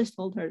 I always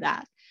told her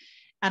that.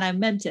 And I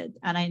meant it.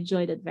 And I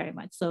enjoyed it very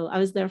much. So I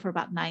was there for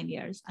about 9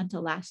 years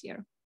until last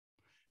year.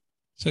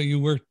 So you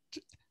worked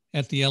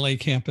at the LA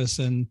campus.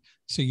 And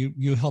so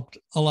you helped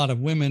a lot of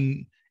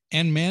women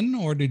and men,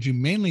 or did you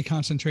mainly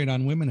concentrate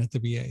on women at the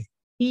VA?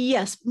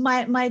 Yes,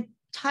 my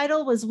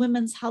title was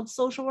women's health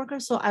social worker.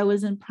 So I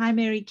was in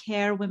primary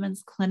care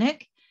women's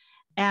clinic.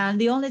 And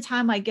the only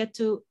time I got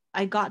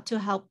to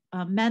help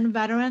men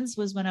veterans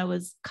was when I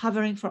was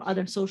covering for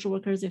other social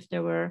workers. If they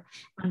were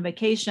on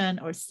vacation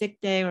or sick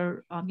day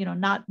or,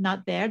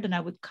 not there, then I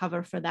would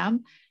cover for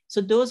them.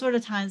 So those were the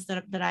times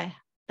that I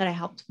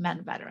helped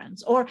men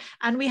veterans.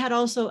 And we had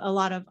also a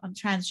lot of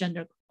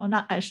transgender, or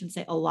not, I shouldn't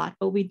say a lot,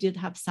 but we did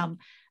have some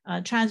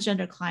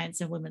transgender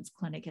clients in women's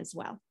clinic as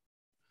well.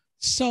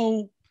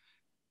 So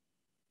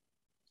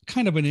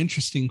kind of an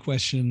interesting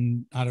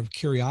question out of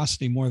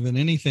curiosity more than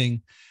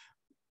anything.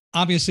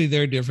 Obviously,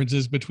 there are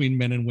differences between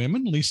men and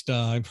women. At least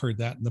I've heard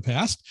that in the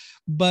past.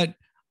 But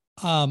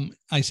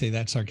I say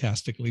that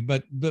sarcastically.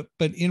 But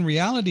in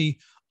reality,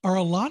 are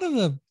a lot of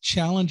the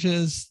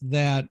challenges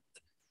that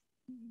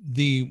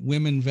the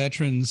women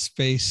veterans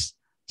face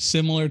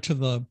similar to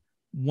the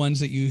ones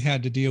that you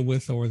had to deal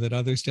with or that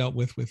others dealt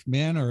with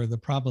men, or are the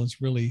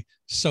problems really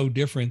so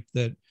different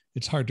that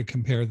it's hard to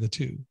compare the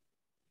two?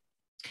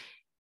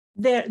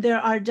 There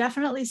are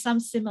definitely some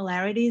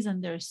similarities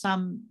and there's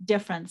some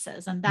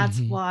differences. And that's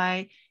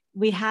why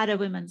we had a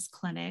women's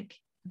clinic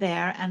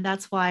there. And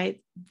that's why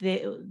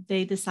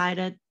they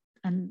decided,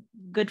 and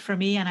good for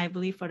me, and I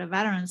believe for the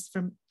veterans,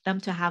 for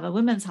them to have a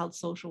women's health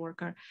social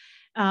worker.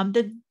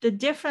 The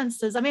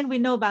differences, we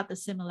know about the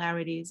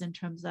similarities in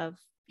terms of,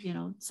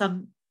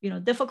 some,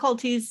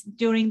 difficulties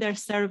during their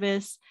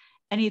service,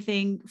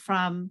 anything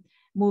from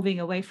moving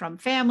away from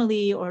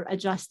family or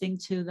adjusting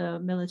to the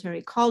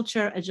military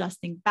culture,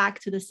 adjusting back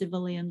to the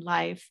civilian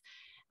life,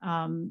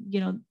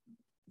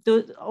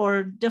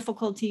 or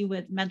difficulty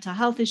with mental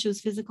health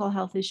issues, physical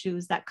health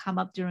issues that come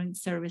up during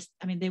service.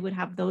 I mean, they would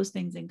have those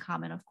things in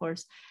common, of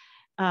course.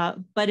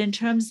 But in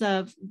terms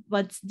of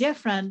what's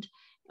different,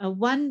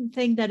 one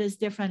thing that is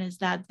different is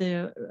that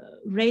the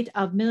rate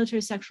of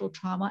military sexual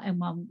trauma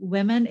among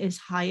women is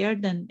higher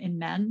than in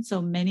men.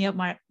 So many of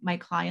my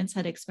clients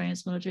had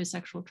experienced military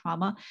sexual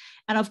trauma.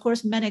 And of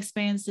course, men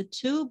experience it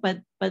too,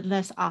 but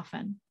less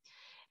often.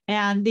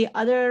 And the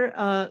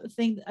other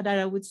thing that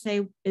I would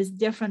say is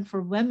different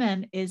for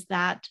women is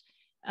that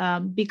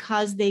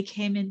because they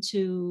came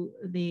into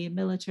the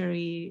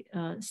military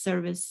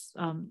service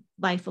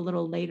life a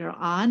little later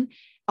on,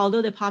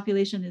 although the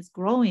population is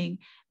growing,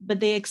 but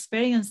they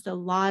experienced a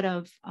lot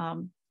of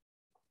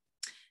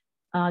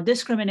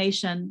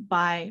discrimination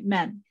by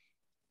men.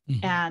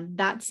 Mm-hmm. And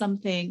that's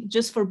something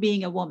just for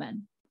being a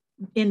woman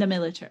in the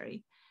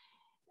military.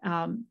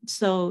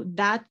 So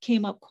that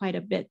came up quite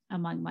a bit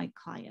among my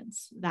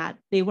clients, that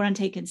they weren't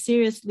taken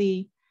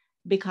seriously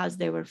because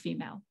they were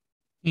female.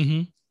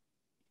 Mm-hmm.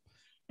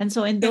 And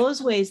so in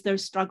those ways, their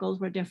struggles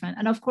were different.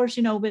 And of course,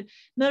 with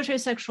military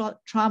sexual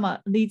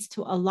trauma leads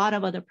to a lot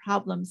of other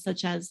problems,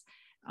 such as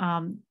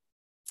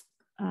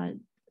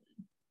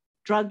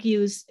drug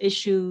use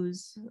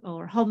issues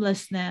or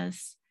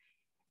homelessness,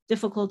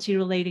 difficulty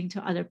relating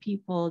to other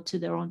people, to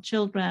their own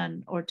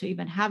children, or to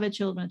even have a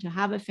children, to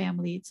have a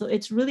family. So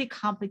it's really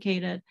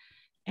complicated.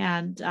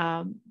 And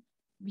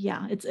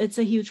it's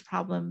a huge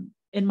problem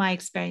in my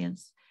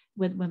experience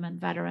with women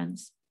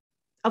veterans.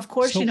 Of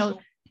course,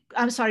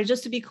 I'm sorry,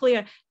 just to be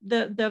clear,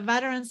 the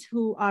veterans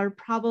who are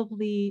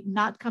probably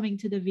not coming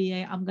to the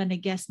VA, I'm going to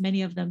guess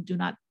many of them do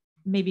not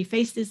maybe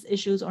face these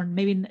issues, or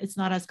maybe it's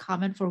not as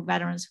common for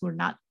veterans who are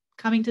not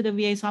coming to the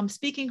VA. So I'm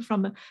speaking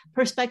from a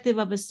perspective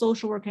of a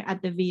social worker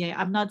at the VA.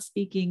 I'm not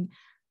speaking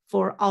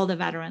for all the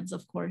veterans,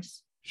 of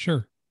course.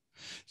 Sure.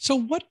 So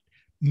what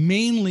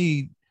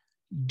mainly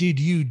did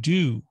you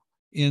do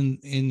in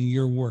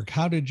your work?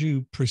 How did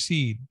you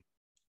proceed?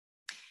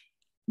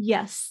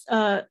 Yes.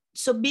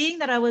 So being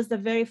that I was the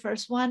very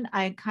first one,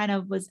 I kind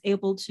of was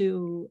able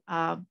to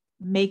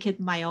make it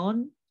my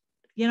own,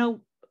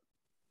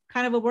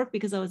 kind of a work,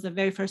 because I was the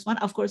very first one.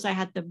 Of course, I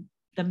had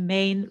the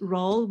main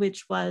role,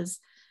 which was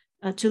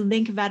to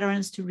link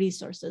veterans to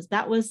resources.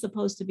 That was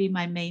supposed to be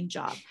my main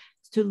job,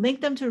 to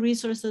link them to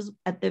resources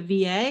at the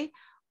VA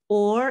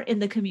or in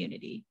the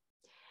community.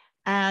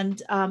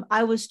 And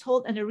I was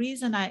told, and the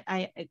reason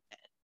I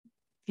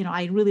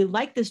really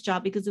liked this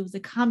job, because it was a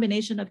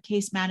combination of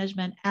case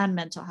management and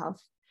mental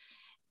health.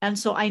 And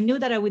so I knew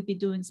that I would be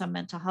doing some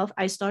mental health.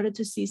 I started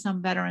to see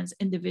some veterans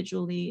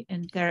individually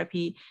in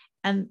therapy.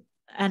 And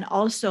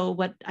also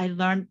what I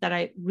learned, that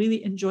I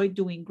really enjoyed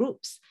doing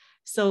groups.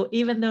 So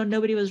even though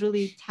nobody was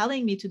really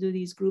telling me to do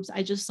these groups,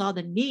 I just saw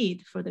the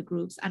need for the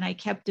groups, and I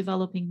kept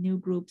developing new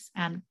groups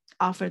and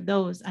offered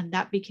those. And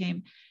that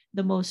became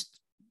the most,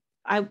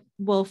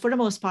 for the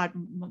most part,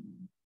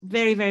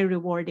 very, very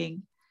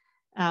rewarding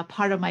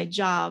part of my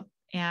job.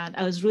 And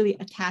I was really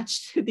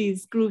attached to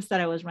these groups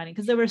that I was running,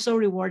 because they were so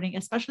rewarding,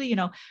 especially,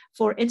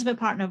 for intimate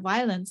partner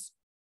violence,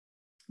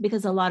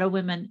 because a lot of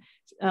women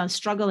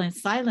struggle in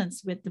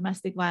silence with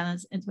domestic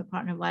violence, intimate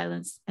partner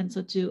violence. And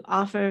so to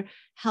offer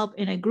help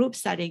in a group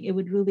setting, it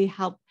would really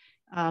help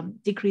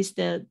decrease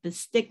the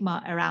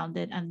stigma around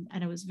it. And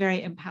it was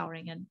very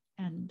empowering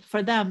and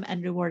for them,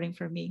 and rewarding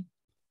for me.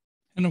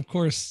 And of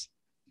course,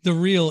 the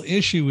real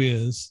issue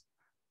is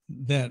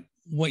that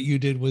what you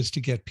did was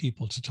to get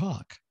people to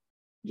talk.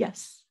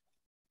 Yes.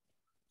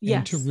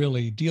 And to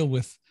really deal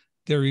with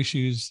their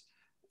issues.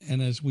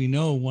 And as we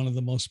know, one of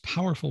the most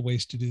powerful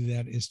ways to do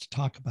that is to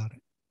talk about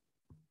it.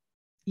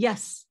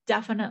 Yes,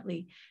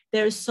 definitely.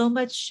 There's so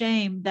much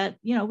shame that,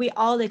 we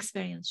all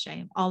experience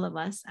shame, all of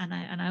us. And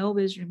I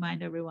always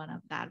remind everyone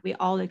of that. We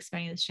all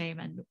experience shame,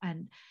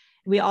 and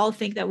we all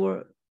think that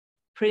we're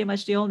pretty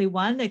much the only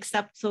one,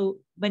 except so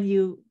when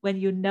you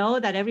know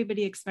that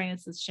everybody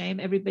experiences shame,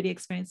 everybody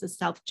experiences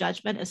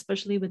self-judgment,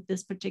 especially with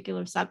this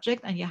particular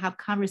subject, and you have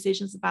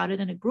conversations about it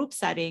in a group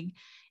setting,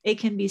 it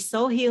can be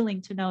so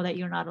healing to know that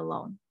you're not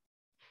alone.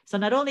 So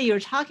not only you're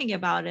talking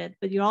about it,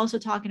 but you're also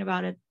talking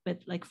about it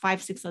with like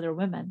 5-6 other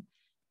women.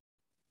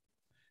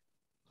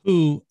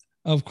 Who,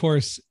 of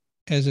course,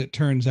 as it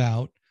turns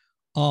out,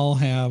 all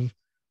have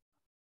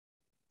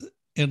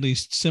at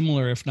least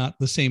similar, if not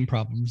the same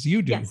problems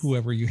you do, yes.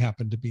 Whoever you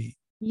happen to be.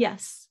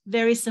 Yes,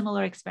 very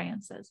similar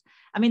experiences.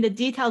 I mean, the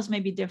details may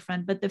be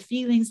different, but the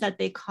feelings that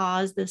they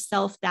cause, the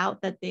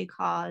self-doubt that they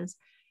cause,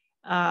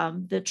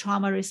 the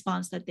trauma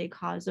response that they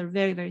cause are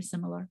very, very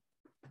similar.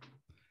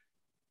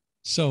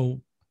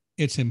 So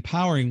it's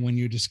empowering when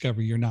you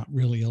discover you're not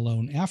really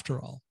alone after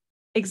all.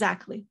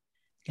 Exactly.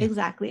 Yeah.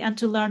 Exactly. And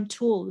to learn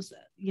tools,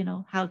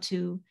 how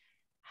to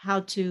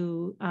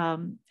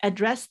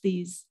address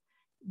these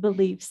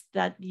beliefs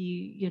that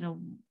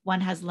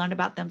one has learned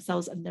about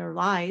themselves and their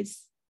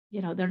lives.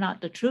 They're not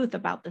the truth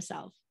about the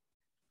self.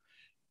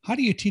 How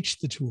do you teach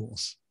the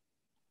tools?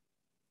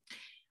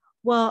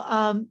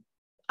 Well,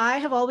 I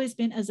have always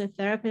been, as a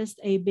therapist,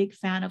 a big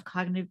fan of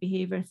cognitive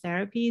behavior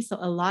therapy. So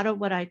a lot of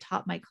what I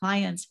taught my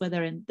clients,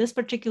 whether in this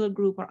particular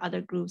group or other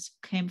groups,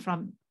 came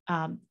from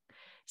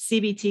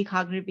CBT,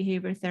 cognitive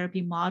behavior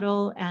therapy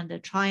model, and the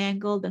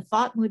triangle, the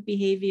thought, mood,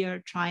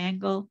 behavior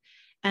triangle,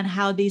 and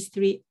how these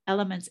three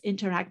elements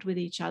interact with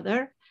each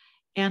other.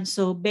 And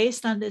so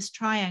based on this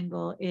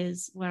triangle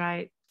is where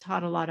I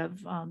taught a lot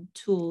of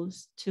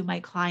tools to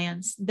my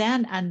clients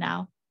then and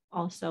now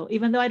also,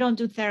 even though I don't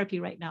do therapy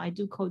right now, I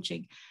do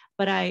coaching,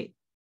 but I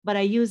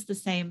use the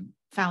same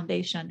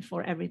foundation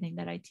for everything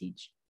that I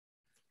teach.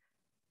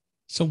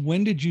 So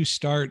when did you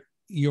start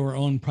your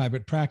own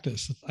private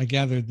practice? I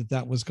gathered that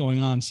that was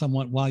going on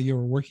somewhat while you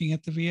were working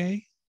at the VA.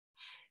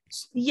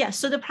 Yes.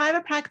 So the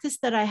private practice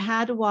that I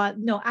had was,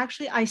 no,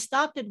 actually I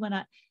stopped it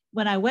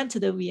when I went to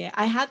the VA.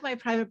 I had my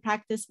private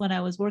practice when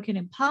I was working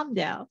in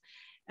Palmdale.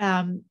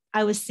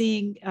 I was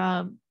seeing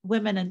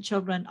women and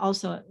children,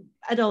 also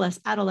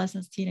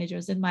adolescents,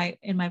 teenagers in my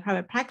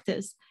private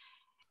practice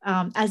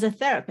as a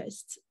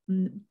therapist.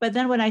 But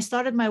then when I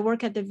started my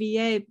work at the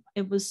VA,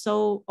 it was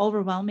so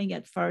overwhelming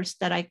at first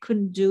that I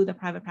couldn't do the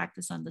private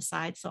practice on the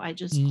side. So I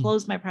just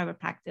closed my private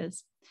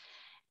practice.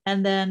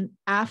 And then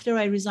after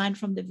I resigned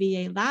from the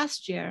VA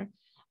last year,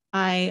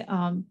 I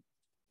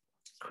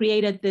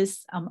created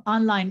this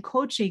online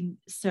coaching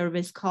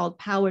service called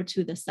Power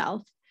to the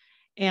Self.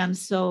 And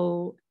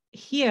so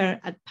here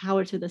at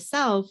Power to the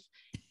Self,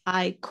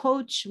 I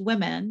coach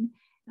women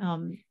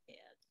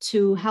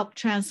to help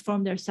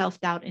transform their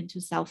self-doubt into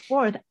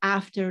self-worth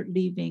after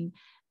leaving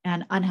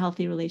an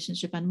unhealthy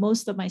relationship. And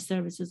most of my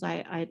services,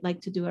 I'd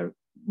like to do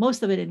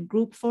most of it in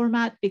group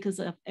format because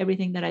of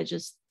everything that I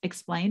just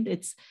explained.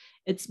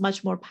 It's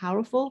much more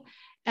powerful.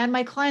 And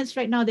my clients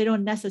right now, they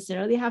don't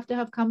necessarily have to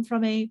have come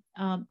from a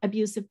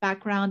abusive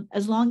background,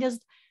 as long as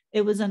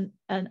it was an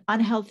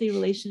unhealthy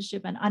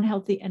relationship and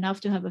unhealthy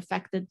enough to have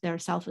affected their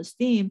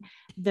self-esteem,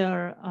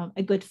 they're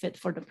a good fit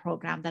for the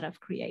program that I've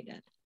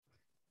created.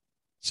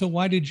 So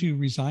why did you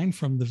resign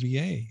from the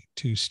VA?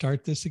 To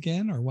start this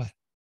again, or what?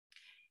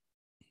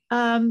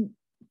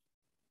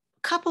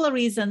 Couple of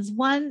reasons.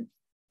 One,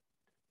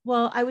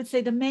 well, I would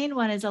say the main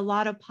one is a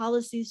lot of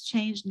policies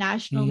changed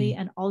nationally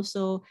and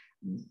also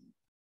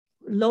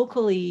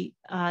locally.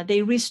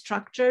 They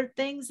restructured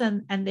things,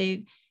 and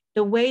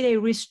the way they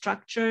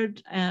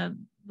restructured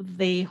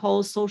the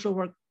whole social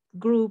work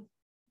group,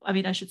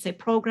 I should say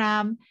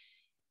program,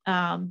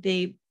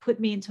 they put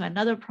me into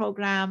another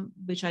program,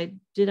 which I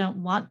didn't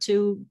want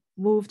to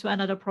move to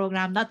another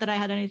program. Not that I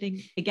had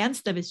anything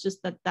against them. It's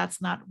just that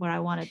that's not where I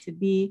wanted to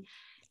be.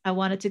 I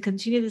wanted to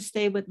continue to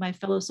stay with my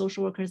fellow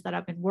social workers that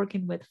I've been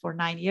working with for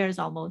 9 years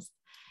almost.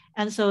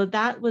 And so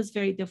that was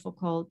very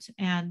difficult.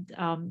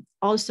 And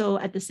also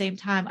at the same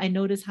time, I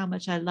noticed how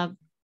much I love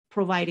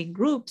providing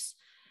groups.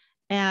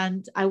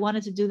 And I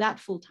wanted to do that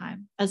full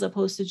time, as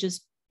opposed to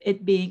just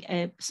it being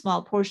a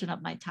small portion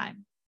of my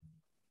time.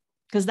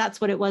 Because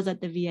that's what it was at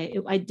the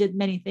VA. I did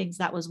many things.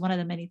 That was one of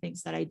the many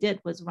things that I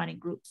did, was running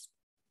groups.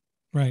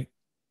 Right.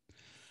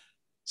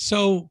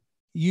 So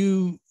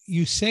you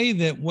say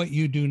that what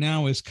you do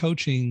now is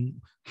coaching.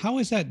 How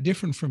is that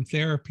different from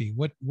therapy?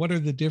 What are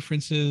the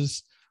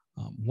differences?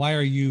 Why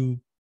are you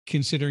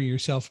considering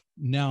yourself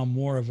now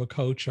more of a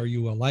coach? Are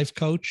you a life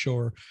coach,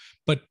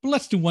 but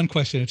let's do one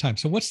question at a time.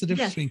 So what's the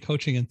difference between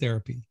coaching and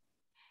therapy?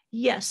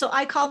 Yeah. So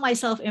I call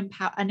myself an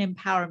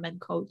empowerment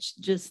coach,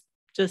 just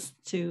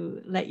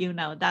to let you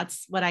know.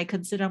 That's what I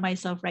consider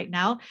myself right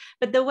now.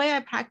 But the way I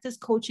practice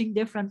coaching,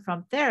 different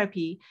from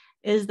therapy,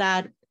 is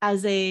that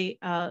as a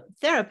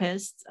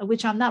therapist,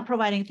 which I'm not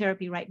providing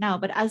therapy right now,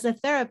 but as a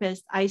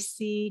therapist, I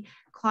see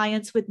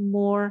clients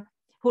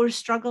who are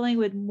struggling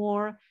with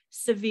more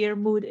severe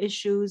mood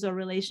issues or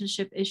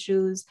relationship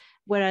issues.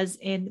 Whereas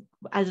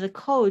as a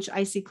coach,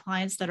 I see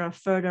clients that are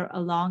further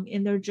along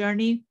in their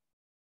journey.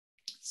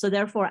 So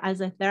therefore,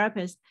 as a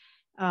therapist,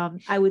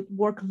 I would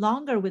work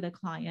longer with a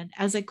client.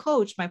 As a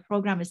coach, my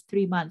program is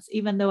 3 months,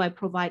 even though I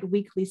provide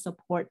weekly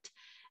support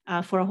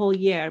for a whole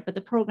year, but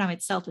the program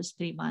itself is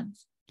 3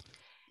 months.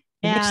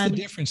 What's the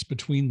difference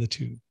between the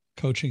two,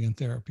 coaching and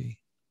therapy?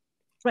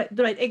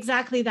 Right,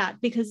 exactly that.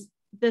 Because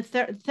the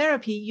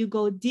therapy, you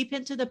go deep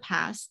into the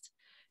past,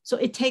 so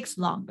it takes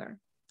longer.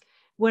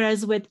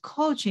 Whereas with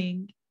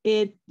coaching,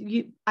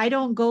 I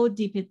don't go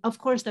deep in. Of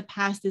course, the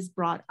past is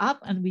brought up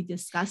and we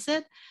discuss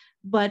it,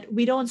 but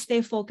we don't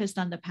stay focused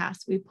on the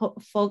past. We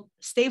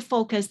stay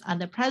focused on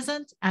the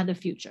present and the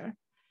future.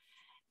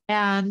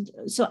 And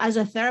so as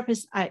a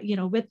therapist,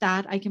 with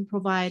that, I can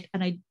provide,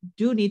 and I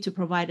do need to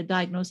provide a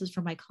diagnosis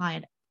for my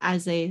client.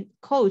 As a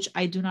coach,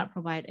 I do not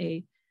provide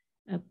a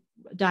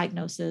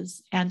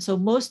diagnosis. And so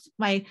most of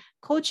my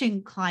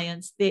coaching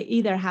clients, they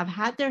either have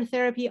had their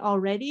therapy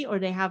already, or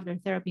they have their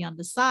therapy on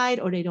the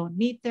side, or they don't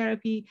need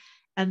therapy.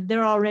 And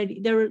they're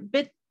a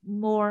bit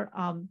more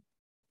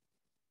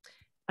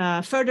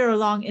further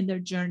along in their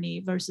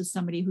journey versus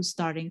somebody who's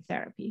starting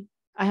therapy.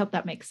 I hope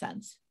that makes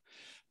sense.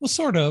 Well,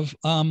 sort of.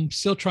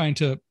 Still trying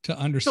to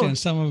understand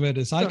some of it.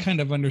 As I kind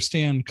of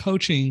understand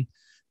coaching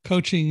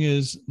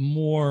is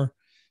more,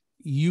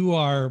 you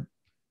are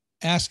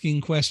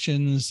asking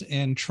questions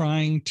and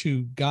trying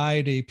to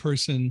guide a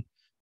person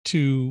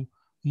to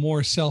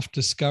more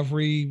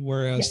self-discovery,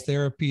 whereas Yes.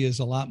 therapy is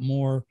a lot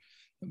more,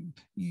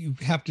 you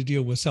have to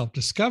deal with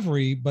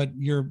self-discovery, but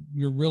you're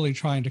really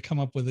trying to come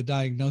up with a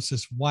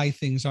diagnosis why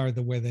things are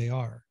the way they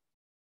are.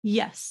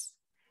 Yes.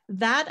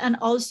 That, and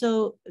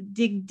also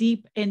dig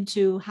deep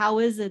into how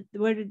is it,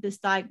 where did this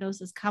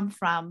diagnosis come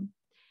from?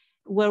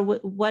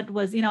 What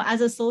was,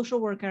 as a social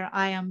worker,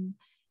 I am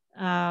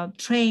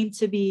trained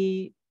to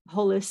be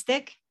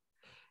holistic.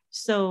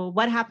 So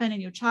what happened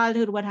in your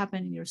childhood? What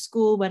happened in your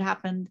school?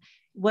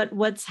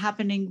 What's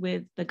happening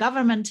with the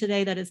government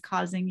today that is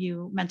causing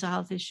you mental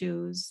health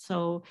issues?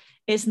 So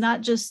it's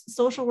not just,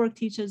 social work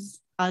teaches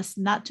us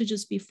not to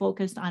just be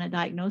focused on a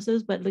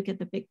diagnosis, but look at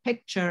the big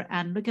picture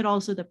and look at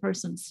also the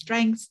person's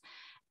strengths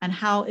and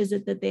how is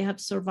it that they have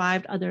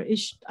survived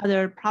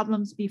other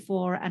problems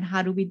before, and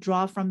how do we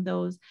draw from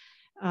those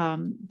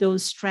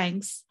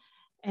strengths.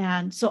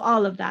 And so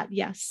all of that,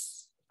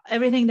 yes,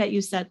 everything that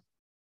you said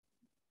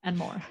and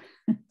more.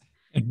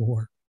 And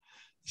more.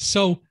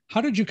 So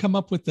how did you come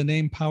up with the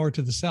name Power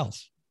to the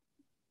Self?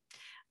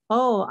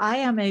 Oh, I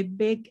am a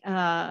big,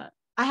 well,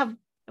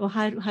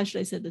 how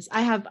should I say this?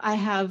 I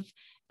have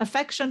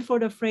affection for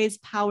the phrase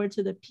power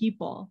to the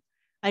people.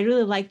 I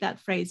really like that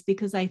phrase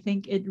because I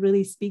think it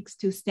really speaks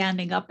to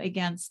standing up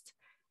against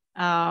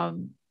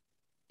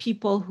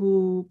people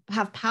who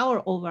have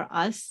power over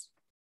us,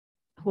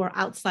 who are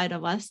outside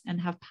of us and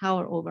have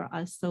power over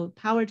us. So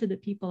power to the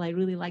people, I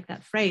really like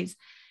that phrase.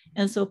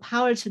 And so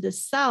power to the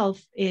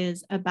self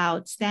is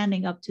about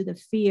standing up to the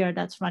fear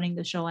that's running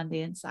the show on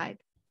the inside.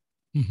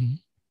 Mm-hmm.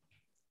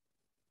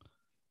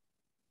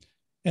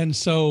 And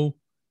so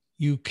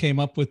you came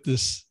up with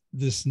this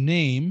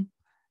name,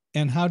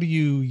 and how do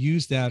you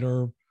use that,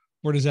 or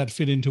where does that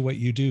fit into what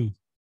you do?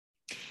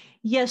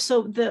 Yes,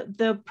 so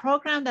the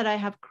program that I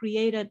have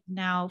created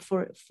now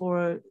for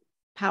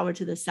Power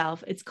to the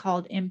Self, it's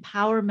called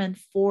Empowerment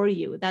for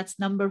You. That's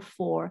number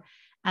 4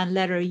 and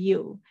letter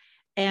U.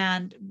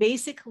 And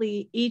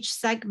basically each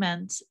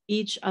segment,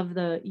 each of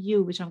the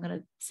U, which I'm going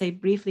to say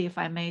briefly, if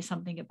I may,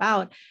 something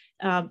about,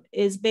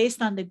 is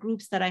based on the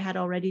groups that I had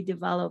already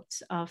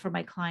developed for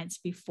my clients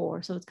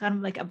before. So it's kind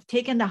of like I've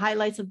taken the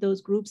highlights of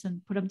those groups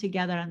and put them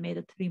together and made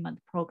a 3-month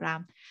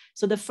program.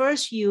 So the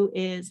first U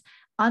is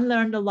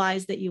unlearn the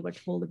lies that you were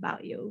told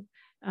about you.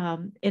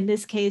 In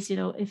this case,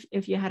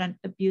 if you had an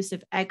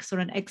abusive ex or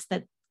an ex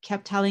that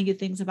kept telling you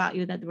things about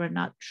you that were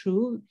not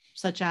true,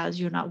 such as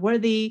you're not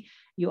worthy,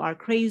 you are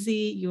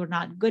crazy, you're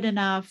not good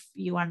enough,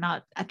 you are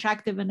not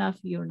attractive enough,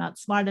 you're not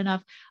smart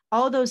enough.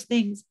 All those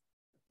things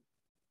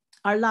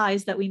are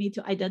lies that we need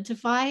to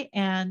identify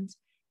and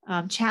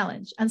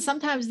challenge. And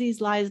sometimes these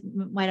lies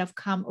might have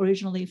come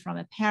originally from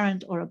a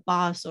parent or a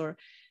boss or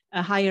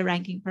a higher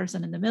ranking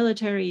person in the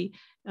military.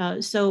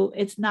 So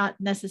it's not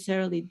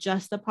necessarily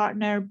just a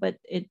partner, but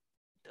it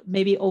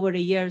maybe over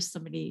the years,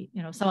 some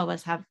of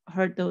us have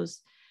heard those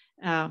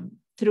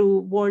through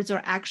words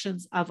or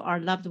actions of our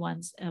loved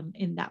ones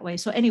in that way.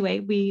 So anyway,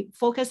 we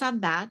focus on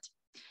that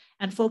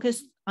and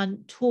focus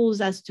on tools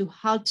as to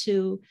how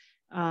to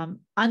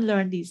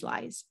unlearn these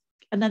lies.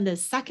 And then the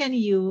second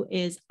U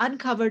is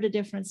uncover the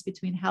difference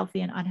between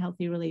healthy and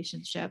unhealthy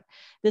relationship.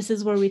 This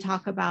is where we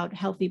talk about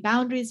healthy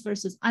boundaries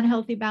versus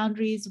unhealthy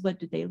boundaries. What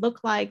do they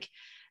look like?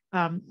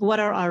 What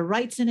are our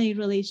rights in a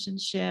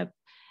relationship?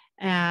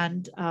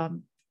 And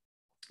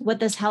what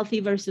does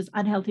healthy versus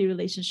unhealthy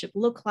relationship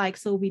look like?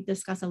 So we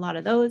discuss a lot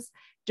of those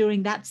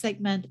during that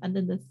segment. And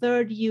then the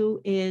third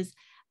U is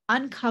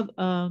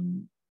untie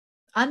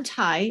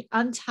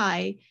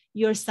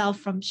yourself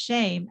from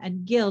shame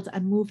and guilt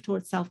and move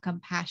towards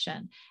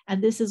self-compassion.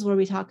 And this is where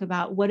we talk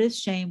about what is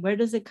shame? Where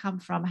does it come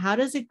from? How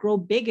does it grow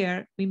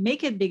bigger? We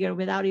make it bigger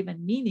without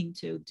even meaning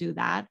to do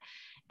that.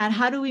 And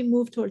how do we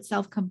move towards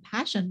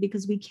self-compassion?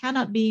 Because we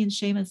cannot be in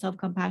shame and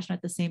self-compassion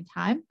at the same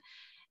time.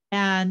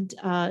 And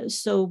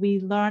so we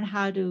learn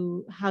how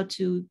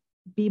to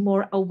be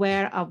more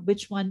aware of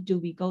which one do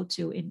we go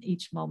to in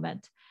each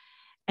moment.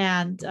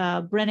 And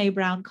Brené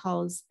Brown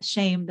calls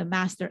shame the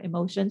master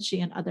emotion. She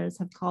and others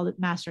have called it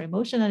master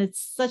emotion. And it's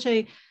such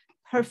a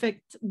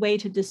perfect way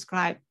to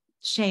describe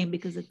shame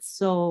because it's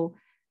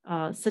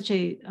such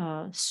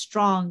a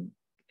strong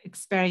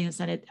experience,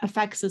 and it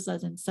affects us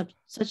in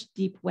such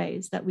deep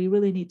ways that we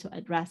really need to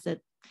address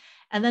it.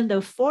 And then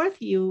the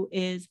fourth U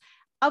is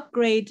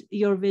upgrade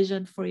your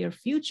vision for your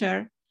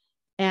future.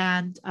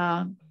 And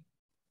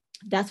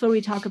that's where we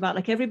talk about,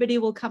 like, everybody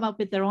will come up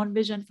with their own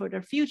vision for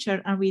their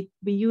future. And we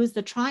use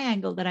the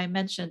triangle that I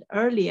mentioned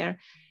earlier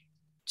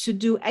to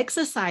do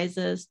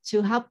exercises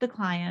to help the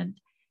client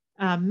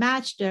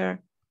match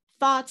their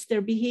thoughts, their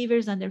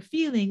behaviors, and their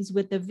feelings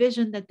with the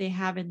vision that they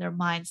have in their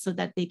mind so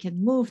that they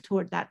can move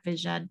toward that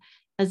vision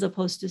as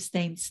opposed to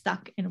staying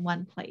stuck in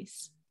one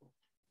place.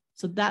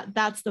 So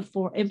that's the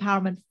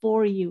Empowerment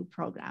for You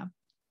program.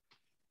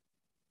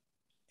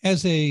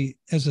 As a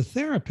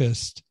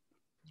therapist,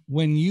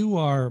 when you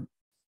are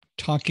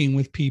talking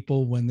with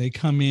people, when they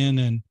come in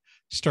and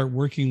start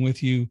working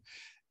with you,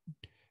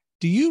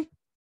 do you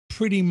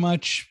pretty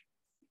much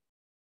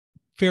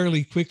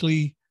fairly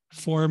quickly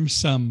form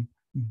some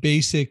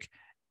basic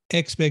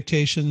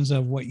expectations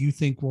of what you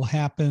think will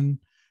happen,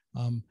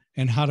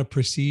 and how to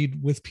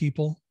proceed with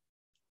people?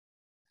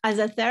 As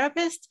a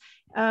therapist,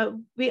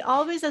 we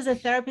always, as a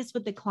therapist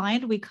with the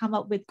client, we come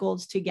up with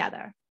goals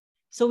together.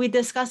 So we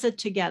discuss it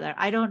together.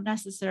 I don't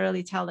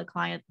necessarily tell the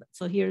client,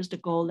 so here's the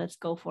goal, let's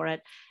go for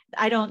it.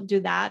 I don't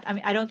do that. I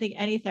mean, I don't think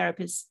any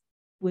therapist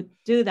would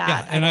do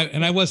that. Yeah,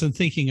 and I wasn't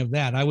thinking of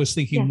that. I was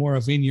thinking Yeah. more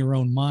of in your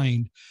own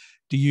mind.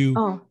 Do you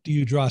Oh, do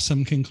you draw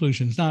some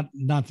conclusions? Not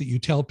that you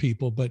tell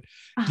people, but do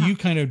uh-huh. you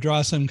kind of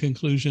draw some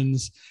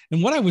conclusions?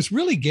 And what I was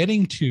really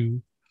getting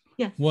to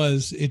Yes.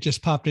 was, it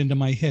just popped into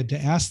my head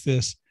to ask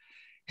this.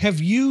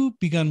 Have you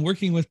begun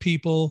working with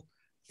people,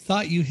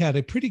 thought you had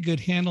a pretty good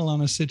handle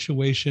on a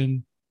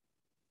situation,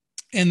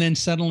 and then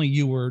suddenly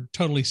you were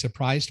totally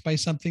surprised by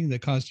something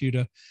that caused you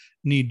to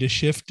need to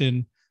shift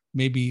and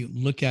maybe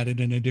look at it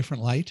in a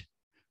different light?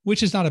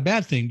 Which is not a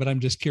bad thing, but I'm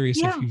just curious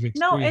if Yeah, you've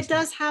no, it experienced that.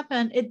 does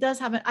happen. It does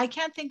happen. I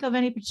can't think of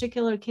any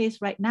particular case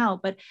right now,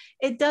 but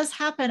it does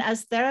happen.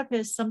 As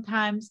therapists,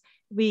 sometimes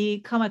we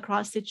come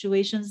across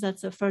situations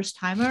that's a first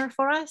timer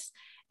for us.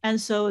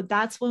 And so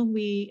that's when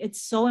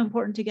it's so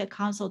important to get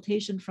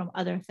consultation from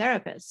other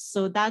therapists.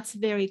 So that's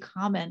very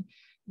common,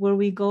 where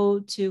we go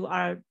to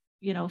our,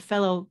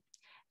 fellow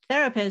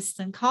therapists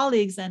and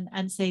colleagues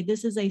and say,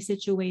 this is a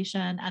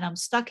situation and I'm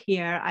stuck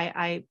here.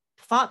 I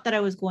thought that I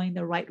was going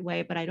the right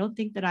way, but I don't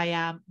think that I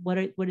am.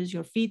 What is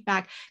your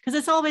feedback? Because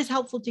it's always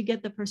helpful to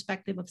get the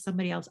perspective of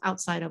somebody else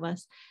outside of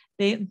us.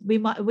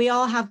 We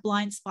all have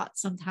blind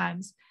spots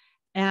sometimes.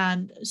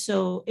 And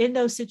so in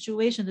those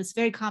situations, it's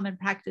very common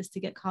practice to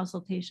get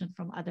consultation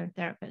from other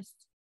therapists.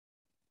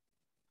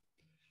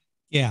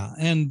 Yeah.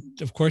 And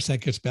of course, that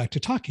gets back to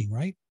talking,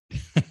 right?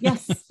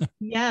 Yes.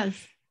 Yes.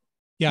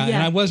 Yeah. And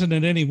I Yes. wasn't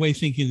in any way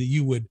thinking that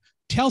you would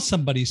tell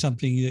somebody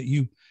something that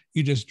you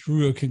just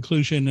drew a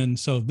conclusion. And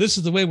so this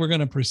is the way we're going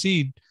to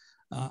proceed.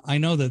 I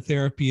know that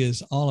therapy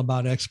is all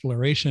about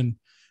exploration,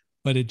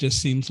 but it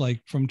just seems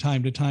like from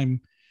time to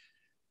time,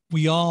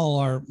 we all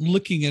are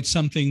looking at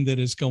something that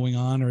is going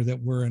on or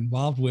that we're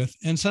involved with,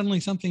 and suddenly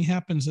something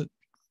happens that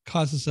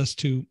causes us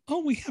to,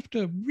 oh, we have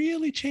to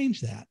really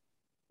change that.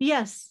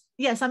 Yes.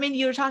 Yes. I mean,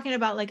 you're talking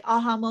about like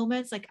aha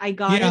moments, like I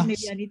got it. Maybe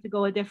Yes, I need to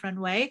go a different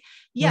way.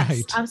 Yes.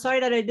 right. I'm sorry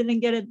that I didn't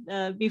get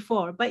it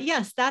before, but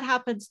yes, that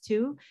happens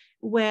too,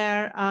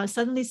 where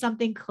suddenly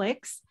something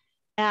clicks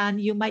and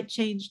you might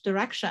change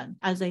direction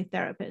as a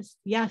therapist.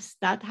 Yes,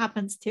 that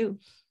happens too.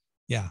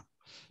 Yeah.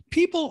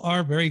 People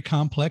are very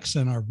complex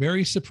and are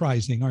very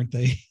surprising, aren't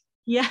they?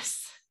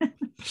 Yes.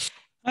 That's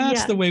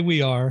Yes. the way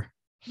we are.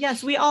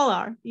 Yes, we all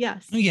are.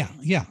 Yes. Yeah.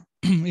 Yeah.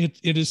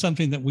 It is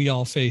something that we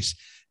all face.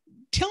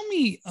 Tell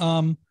me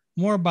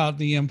more about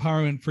the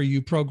Empowerment for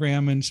You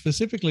program. And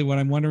specifically, what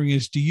I'm wondering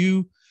is, do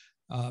you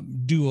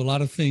do a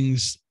lot of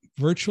things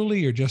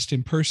virtually or just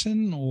in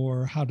person,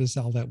 or how does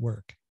all that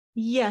work?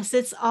 Yes,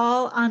 it's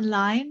all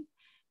online.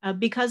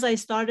 Because I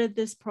started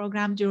this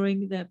program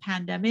during the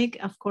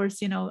pandemic, of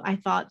course, I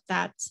thought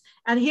that,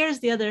 and here's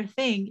the other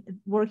thing,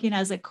 working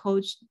as a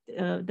coach,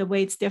 the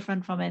way it's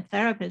different from a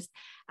therapist.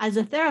 As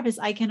a therapist,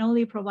 I can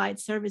only provide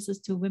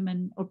services to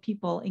women or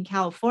people in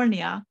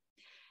California.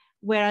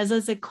 Whereas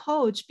as a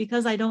coach,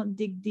 because I don't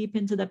dig deep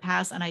into the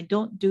past and I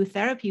don't do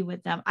therapy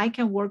with them, I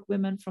can work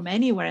women from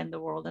anywhere in the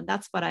world. And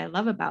that's what I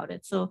love about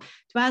it. So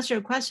to answer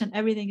your question,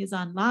 everything is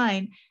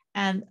online.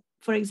 And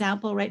for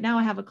example, right now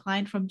I have a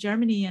client from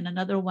Germany and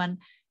another one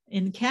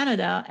in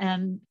Canada.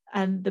 And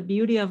the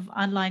beauty of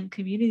online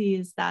community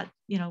is that,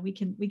 we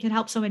can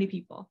help so many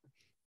people.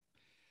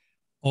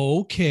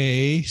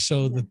 Okay.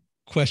 So Yeah. the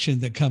question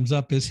that comes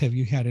up is, have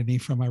you had any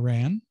from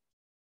Iran?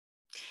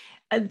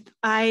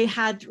 I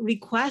had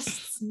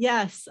requests.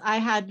 Yes, I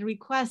had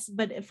requests,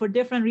 but for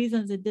different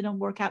reasons, it didn't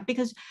work out.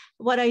 Because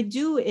what I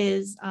do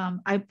is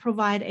I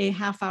provide a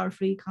half-hour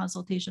free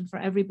consultation for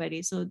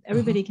everybody. So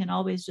everybody can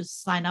always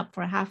just sign up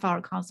for a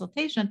half-hour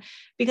consultation,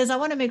 because I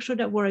want to make sure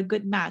that we're a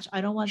good match.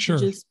 I don't want to Sure.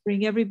 just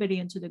bring everybody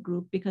into the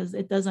group because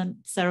it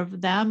doesn't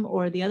serve them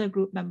or the other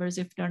group members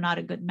if they're not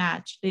a good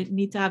match. They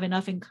need to have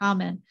enough in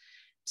common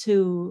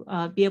to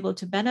be able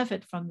to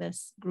benefit from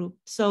this group.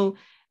 So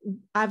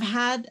I've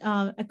had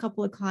a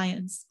couple of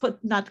clients,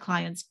 not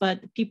clients,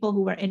 but people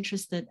who were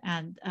interested,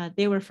 and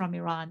they were from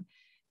Iran,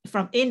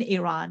 in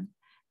Iran.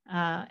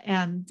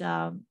 And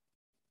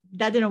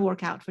that didn't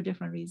work out for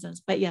different reasons.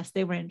 But yes,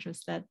 they were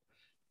interested.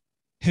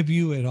 Have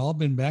you at all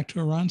been back to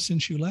Iran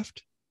since you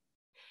left?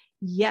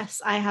 Yes,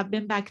 I have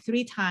been back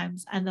 3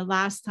 times. And the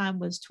last time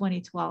was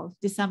 2012,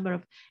 December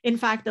of, in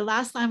fact, the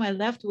last time I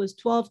left was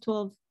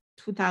 2012.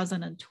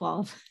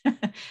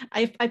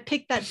 I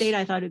picked that date.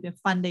 I thought it'd be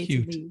a fun day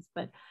Cute. to leave,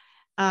 but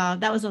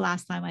that was the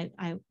last time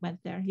I went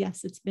there.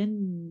 Yes, it's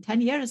been 10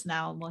 years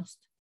now almost.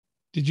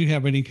 Did you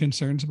have any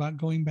concerns about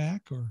going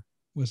back, or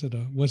was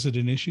it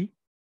an issue?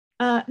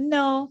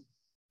 No,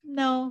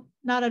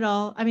 not at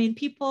all. I mean,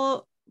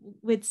 people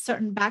with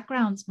certain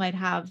backgrounds might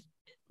have,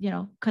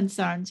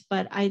 concerns,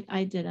 but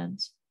I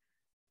didn't.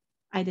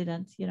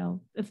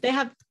 If they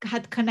have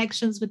had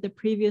connections with the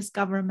previous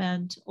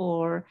government,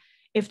 or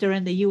if they're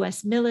in the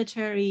US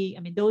military,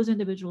 I mean, those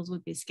individuals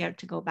would be scared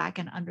to go back,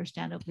 and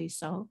understandably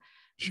so.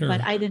 Sure.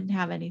 But I didn't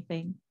have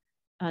anything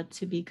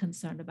to be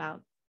concerned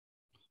about.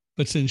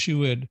 But since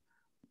you had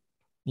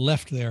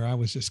left there, I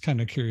was just kind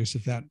of curious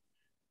if that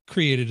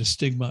created a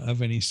stigma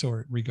of any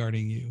sort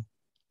regarding you.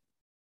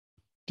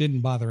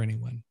 Didn't bother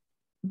anyone.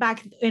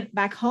 Back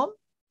home?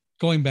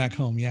 Going back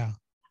home, yeah.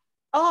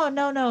 Oh,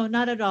 no,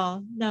 not at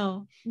all.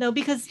 No,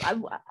 because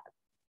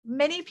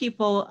many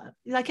people,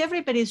 like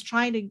everybody's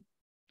trying to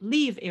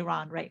leave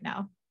Iran right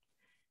now.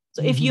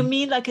 So if you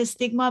mean like a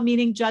stigma,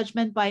 meaning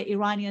judgment by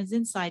Iranians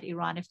inside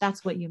Iran, if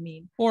that's what you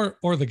mean. Or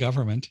the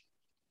government.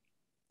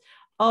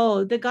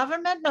 Oh, the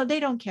government? No, they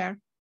don't care.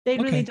 They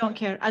really don't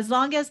care. As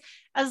long as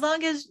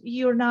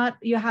you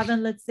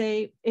haven't, let's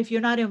say, if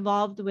you're not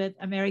involved with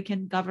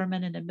American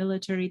government in a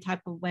military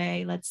type of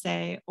way, let's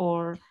say,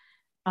 or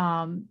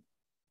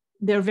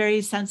they're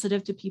very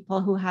sensitive to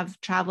people who have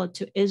traveled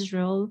to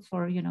Israel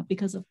for,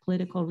 because of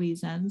political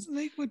reasons.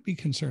 They would be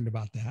concerned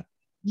about that.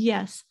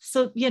 Yes.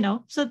 So,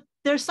 so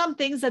there's some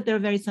things that they're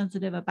very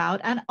sensitive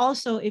about. And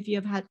also, if you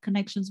have had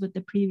connections with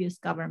the previous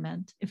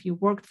government, if you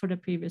worked for the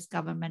previous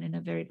government in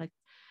a very, like,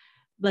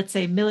 let's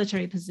say,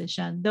 military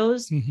position,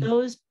 those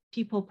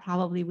people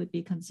probably would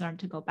be concerned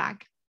to go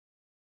back.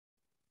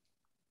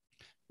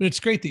 But it's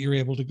great that you're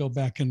able to go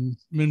back and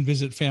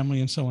visit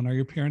family and so on. Are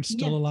your parents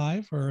still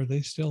alive, or are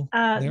they still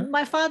there?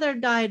 My father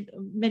died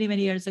many,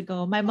 many years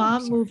ago. My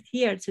mom moved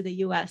here to the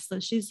US. So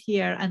she's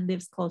here and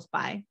lives close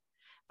by.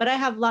 But I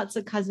have lots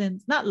of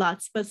cousins, not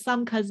lots, but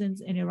some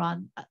cousins in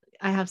Iran.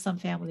 I have some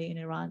family in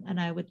Iran, and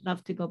I would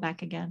love to go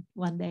back again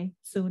one day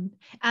soon.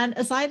 And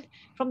aside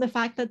from the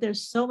fact that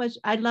there's so much,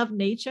 I love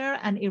nature,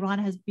 and Iran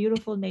has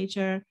beautiful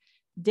nature,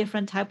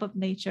 different type of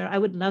nature. I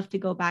would love to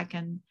go back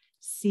and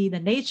see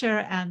the nature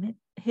and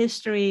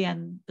history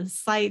and the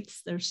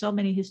sites. There's so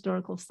many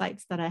historical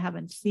sites that I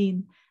haven't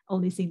seen,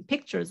 only seen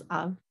pictures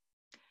of,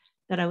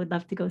 that I would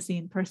love to go see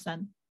in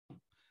person.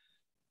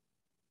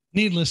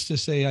 Needless to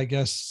say, I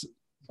guess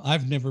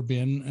I've never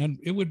been, and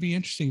it would be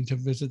interesting to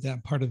visit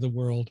that part of the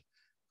world.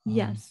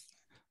 Yes,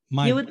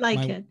 you would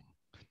like it.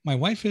 My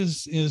wife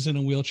is in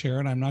a wheelchair,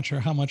 and I'm not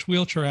sure how much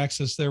wheelchair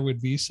access there would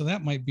be. So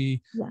that might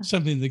be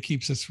something that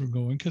keeps us from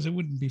going, because it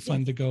wouldn't be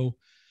fun to go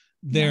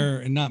there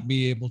and not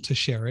be able to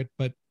share it.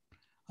 But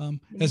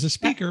as a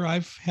speaker,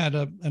 I've had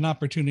an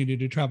opportunity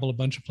to travel a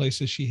bunch of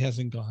places she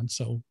hasn't gone.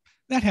 So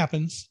that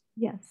happens.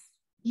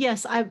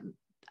 Yes. I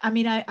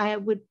mean, I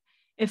would,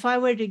 if I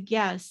were to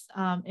guess,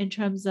 in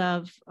terms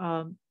of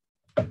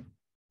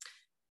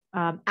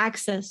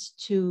access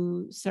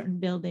to certain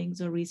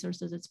buildings or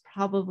resources, it's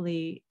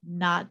probably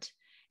not,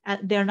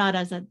 they're not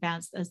as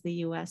advanced as the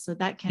US. So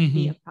that can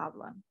be a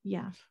problem.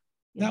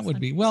 That would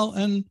be. Well,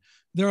 and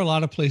there are a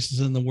lot of places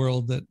in the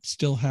world that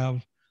still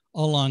have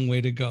a long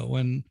way to go.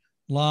 And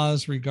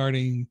laws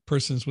regarding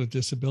persons with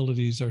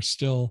disabilities are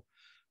still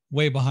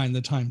way behind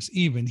the times.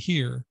 Even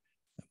here,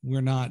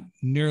 we're not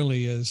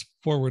nearly as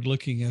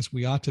forward-looking as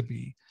we ought to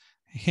be.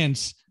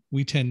 Hence,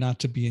 we tend not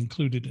to be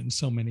included in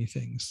so many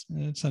things.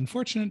 It's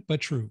unfortunate,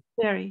 but true.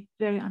 Very,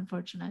 very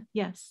unfortunate.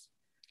 Yes.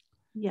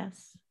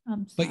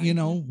 But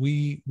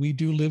we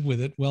do live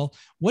with it. Well,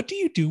 what do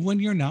you do when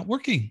you're not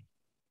working?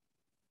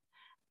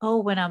 Oh,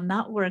 when I'm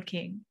not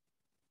working.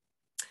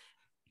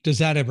 Does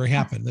that ever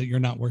happen, that you're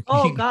not working?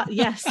 Oh God,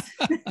 yes.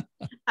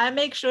 I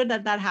make sure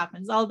that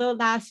happens. Although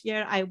last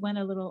year I went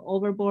a little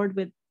overboard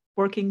with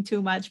working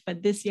too much,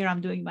 but this year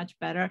I'm doing much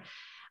better.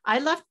 I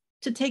love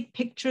to take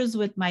pictures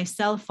with my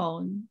cell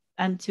phone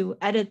and to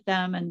edit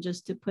them and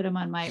just to put them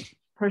on my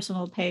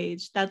personal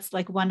page. That's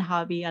like one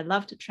hobby. I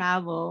love to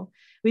travel.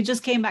 We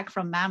just came back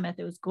from Mammoth.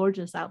 It was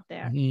gorgeous out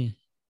there.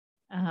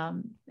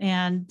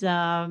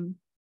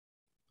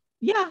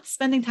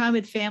 Spending time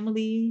with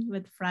family,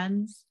 with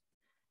friends.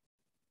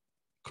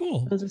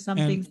 Cool. Those are some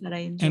things that I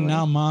enjoy. And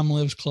now mom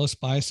lives close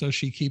by, so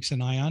she keeps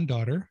an eye on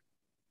daughter.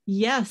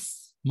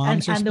 Yes.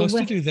 Moms are supposed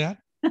to do that.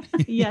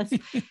 Yes.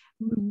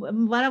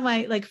 One of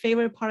my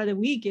favorite part of the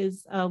week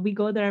is we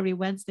go there every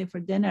Wednesday for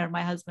dinner,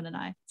 my husband and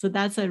I. So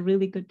that's a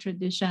really good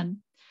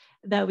tradition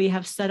that we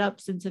have set up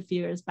since a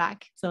few years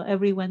back. So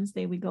every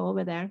Wednesday we go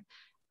over there.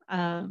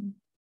 I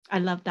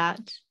love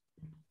that.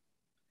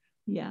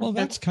 Yeah. Well,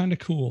 that's kind of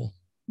cool.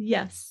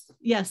 Yes.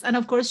 And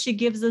of course she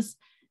gives us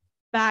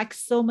back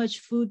so much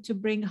food to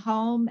bring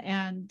home,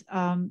 and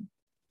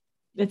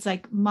it's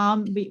like,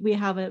 Mom, we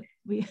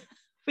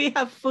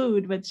have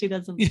food, but she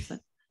doesn't listen.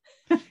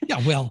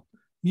 Yeah, well,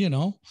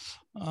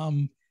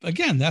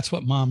 again, that's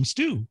what moms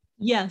do.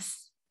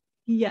 Yes.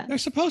 They're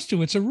supposed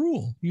to. It's a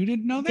rule. You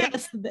didn't know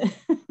that?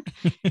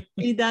 Yes.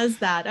 He does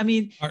that. I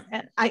mean,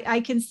 I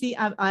can see,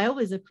 I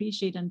always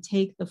appreciate and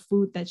take the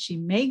food that she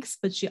makes,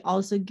 but she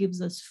also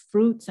gives us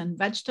fruits and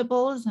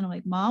vegetables. And I'm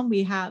like, Mom,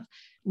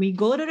 we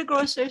go to the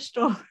grocery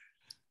store.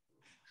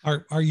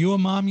 Are you a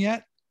mom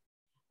yet?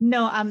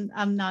 No,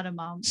 I'm not a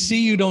mom.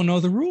 See, you don't know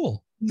the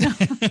rule. No.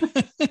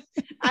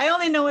 I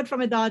only know it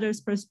from a daughter's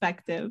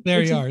perspective.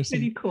 There you are.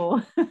 Pretty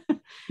cool.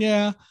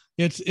 Yeah,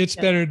 it's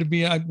better to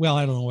be, well,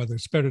 I don't know whether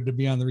it's better to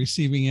be on the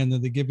receiving end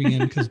than the giving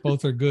end, because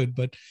both are good,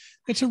 but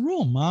It's a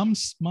rule.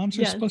 Moms are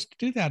Yes. supposed to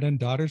do that, and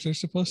daughters are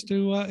supposed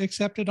to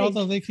accept it, Thank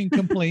although they can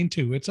complain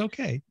too. It's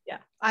okay. Yeah,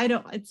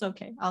 it's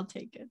okay. I'll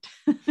take it.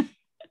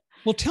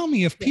 Well, tell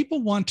me, if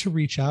people want to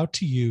reach out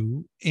to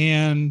you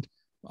and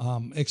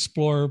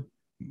explore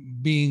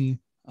being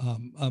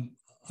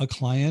a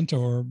client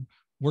or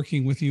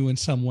working with you in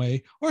some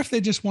way, or if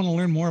they just want to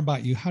learn more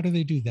about you, how do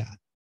they do that?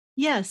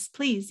 Yes,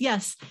 please.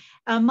 Yes.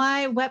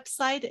 My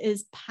website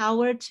is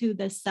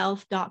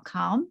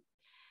powertotheself.com.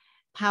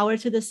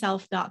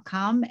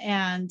 powertotheself.com.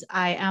 And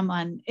I am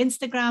on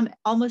Instagram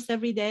almost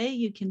every day.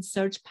 You can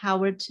search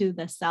Power to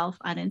the Self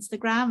on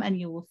Instagram and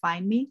you will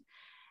find me.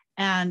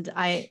 And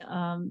I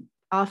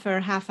offer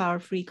half-hour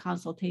free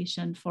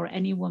consultation for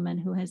any woman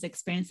who has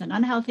experienced an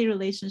unhealthy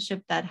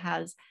relationship that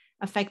has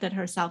affected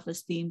her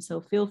self-esteem.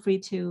 So feel free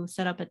to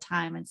set up a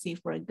time and see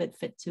if we're a good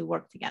fit to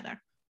work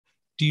together.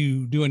 Do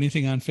you do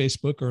anything on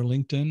Facebook or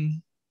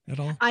LinkedIn at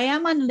all? I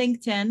am on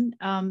LinkedIn.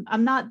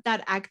 I'm not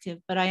that active,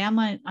 but I am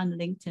on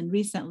LinkedIn.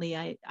 Recently,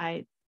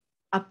 I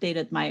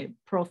updated my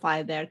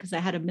profile there because I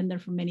hadn't been there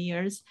for many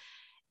years.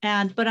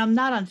 But I'm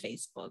not on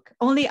Facebook.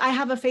 Only I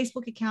have a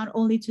Facebook account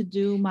only to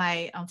do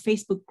my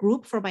Facebook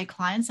group for my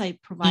clients. I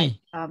provide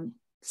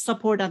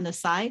support on the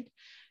side.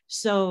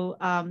 So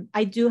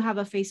I do have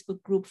a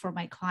Facebook group for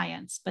my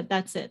clients, but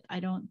that's it. I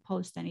don't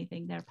post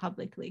anything there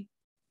publicly.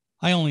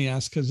 I only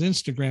ask because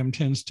Instagram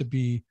tends to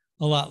be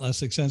a lot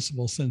less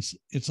accessible since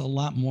it's a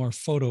lot more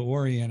photo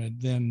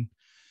oriented than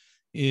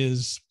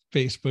is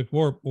Facebook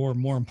or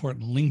more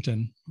important,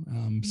 LinkedIn.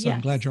 So yes.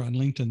 I'm glad you're on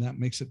LinkedIn. That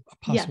makes it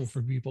possible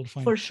for people to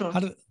find. For sure.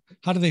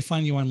 How do they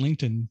find you on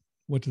LinkedIn?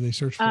 What do they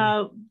search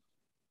for?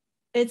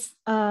 It's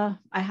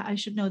I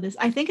should know this.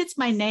 I think it's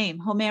my name,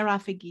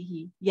 Homeyra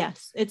Faghihi.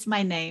 Yes, it's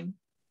my name.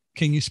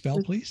 Can you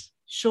spell, please?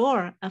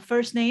 Sure.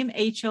 First name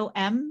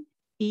Homeyra.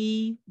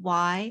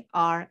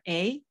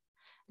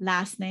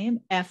 Last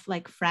name F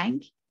like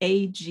Frank,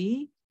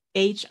 Aghihi.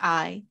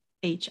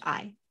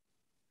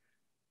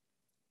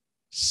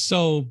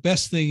 So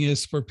best thing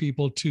is for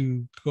people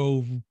to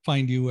go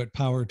find you at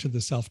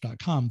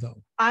powertotheself.com,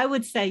 though. I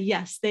would say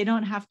yes. They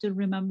don't have to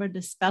remember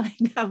the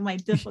spelling of my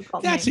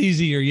difficult That's name.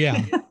 easier,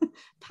 yeah.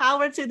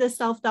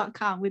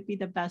 Powertotheself.com would be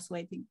the best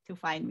way to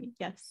find me,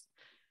 yes.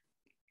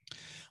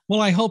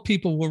 Well, I hope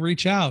people will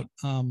reach out.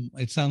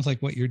 It sounds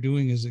like what you're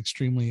doing is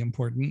extremely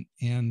important,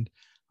 and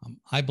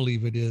I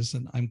believe it is,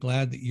 and I'm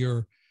glad that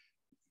you're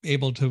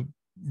able to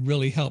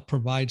really help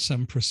provide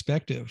some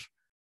perspective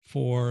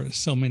for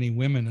so many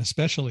women,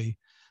 especially,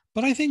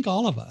 but I think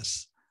all of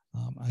us.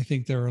 I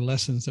think there are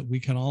lessons that we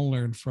can all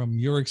learn from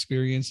your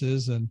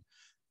experiences and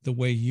the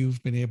way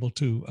you've been able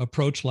to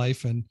approach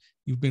life, and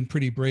you've been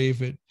pretty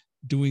brave at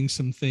doing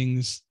some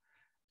things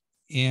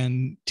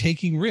and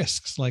taking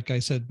risks. Like I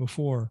said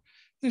before,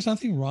 there's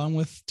nothing wrong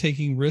with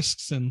taking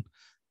risks and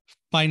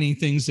finding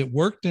things that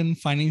worked and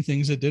finding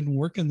things that didn't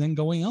work and then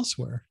going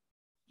elsewhere.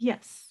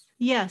 Yes.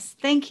 Yes.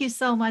 Thank you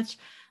so much,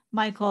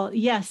 Michael.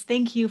 Yes.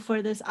 Thank you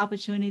for this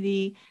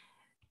opportunity.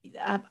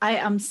 I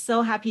am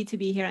so happy to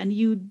be here.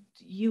 And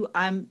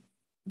I'm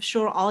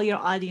sure all your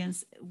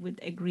audience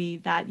would agree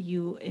that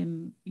you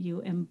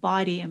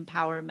embody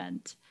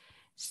empowerment.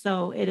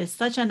 So it is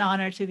such an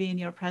honor to be in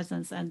your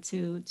presence and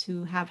to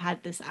have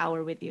had this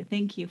hour with you.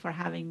 Thank you for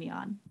having me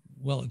on.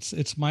 Well,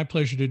 it's my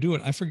pleasure to do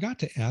it. I forgot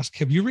to ask,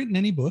 have you written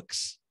any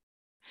books?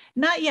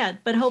 Not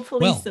yet, but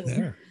hopefully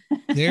soon.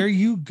 There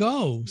you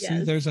go. Yes.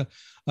 See, there's a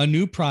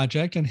new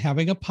project and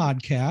having a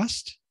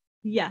podcast.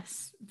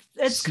 Yes,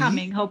 it's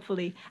coming,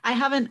 hopefully. I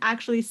haven't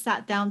actually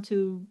sat down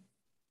to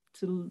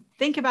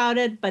think about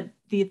it, but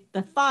the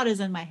thought is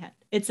in my head.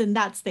 It's in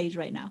that stage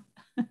right now.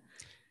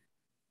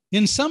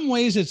 In some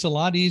ways, it's a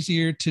lot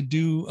easier to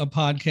do a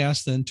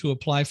podcast than to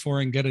apply for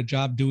and get a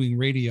job doing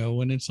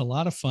radio. And it's a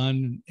lot of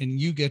fun. And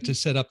you get to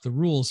set up the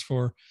rules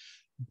for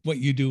what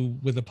you do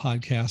with a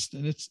podcast.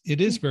 And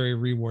it is very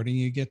rewarding.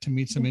 You get to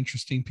meet some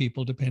interesting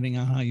people depending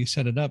on how you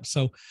set it up.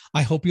 So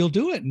I hope you'll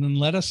do it and then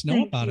let us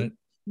know about it.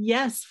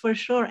 Yes, for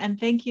sure. And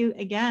thank you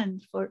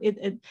again for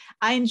it.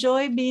 I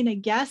enjoy being a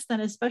guest,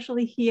 and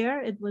especially here.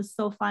 It was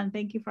so fun.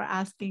 Thank you for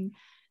asking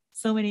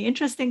so many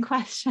interesting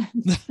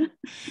questions.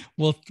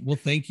 Well,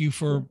 thank you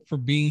for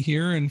being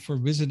here and for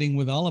visiting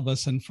with all of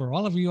us. And for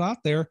all of you out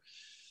there,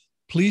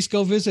 please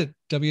go visit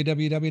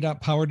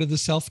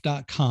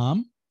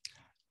www.powertotheself.com.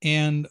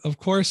 And of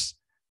course,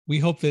 we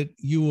hope that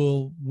you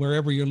will,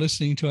 wherever you're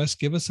listening to us,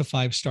 give us a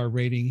 5-star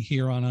rating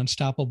here on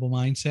Unstoppable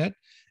Mindset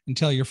and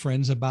tell your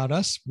friends about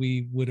us.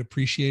 We would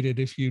appreciate it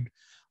if you'd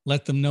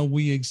let them know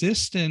we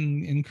exist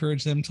and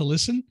encourage them to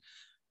listen.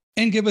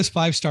 And give us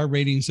 5-star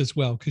ratings as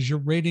well, because your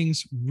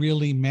ratings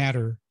really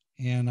matter.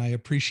 And I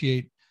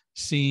appreciate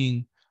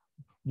seeing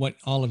what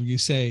all of you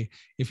say.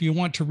 If you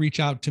want to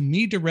reach out to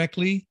me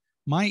directly,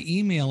 my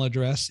email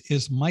address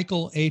is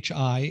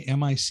michaelhi,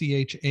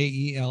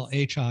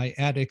 michaelhi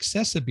at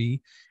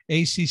accessiBe,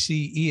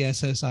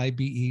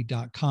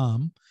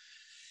 accessibe.com.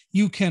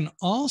 You can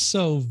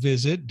also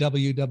visit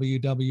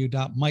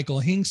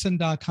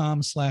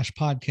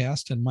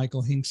www.michaelhingson.com/podcast. And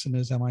Michael Hingson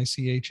is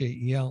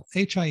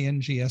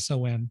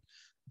michaelhingson.com.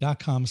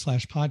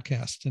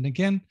 homeyra.com/podcast. And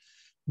again,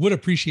 would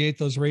appreciate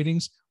those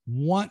ratings.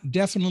 Want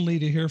definitely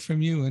to hear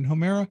from you. And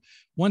Homeyra,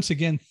 once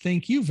again,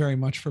 thank you very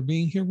much for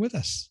being here with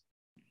us.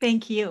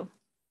 Thank you.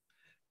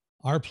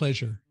 Our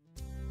pleasure.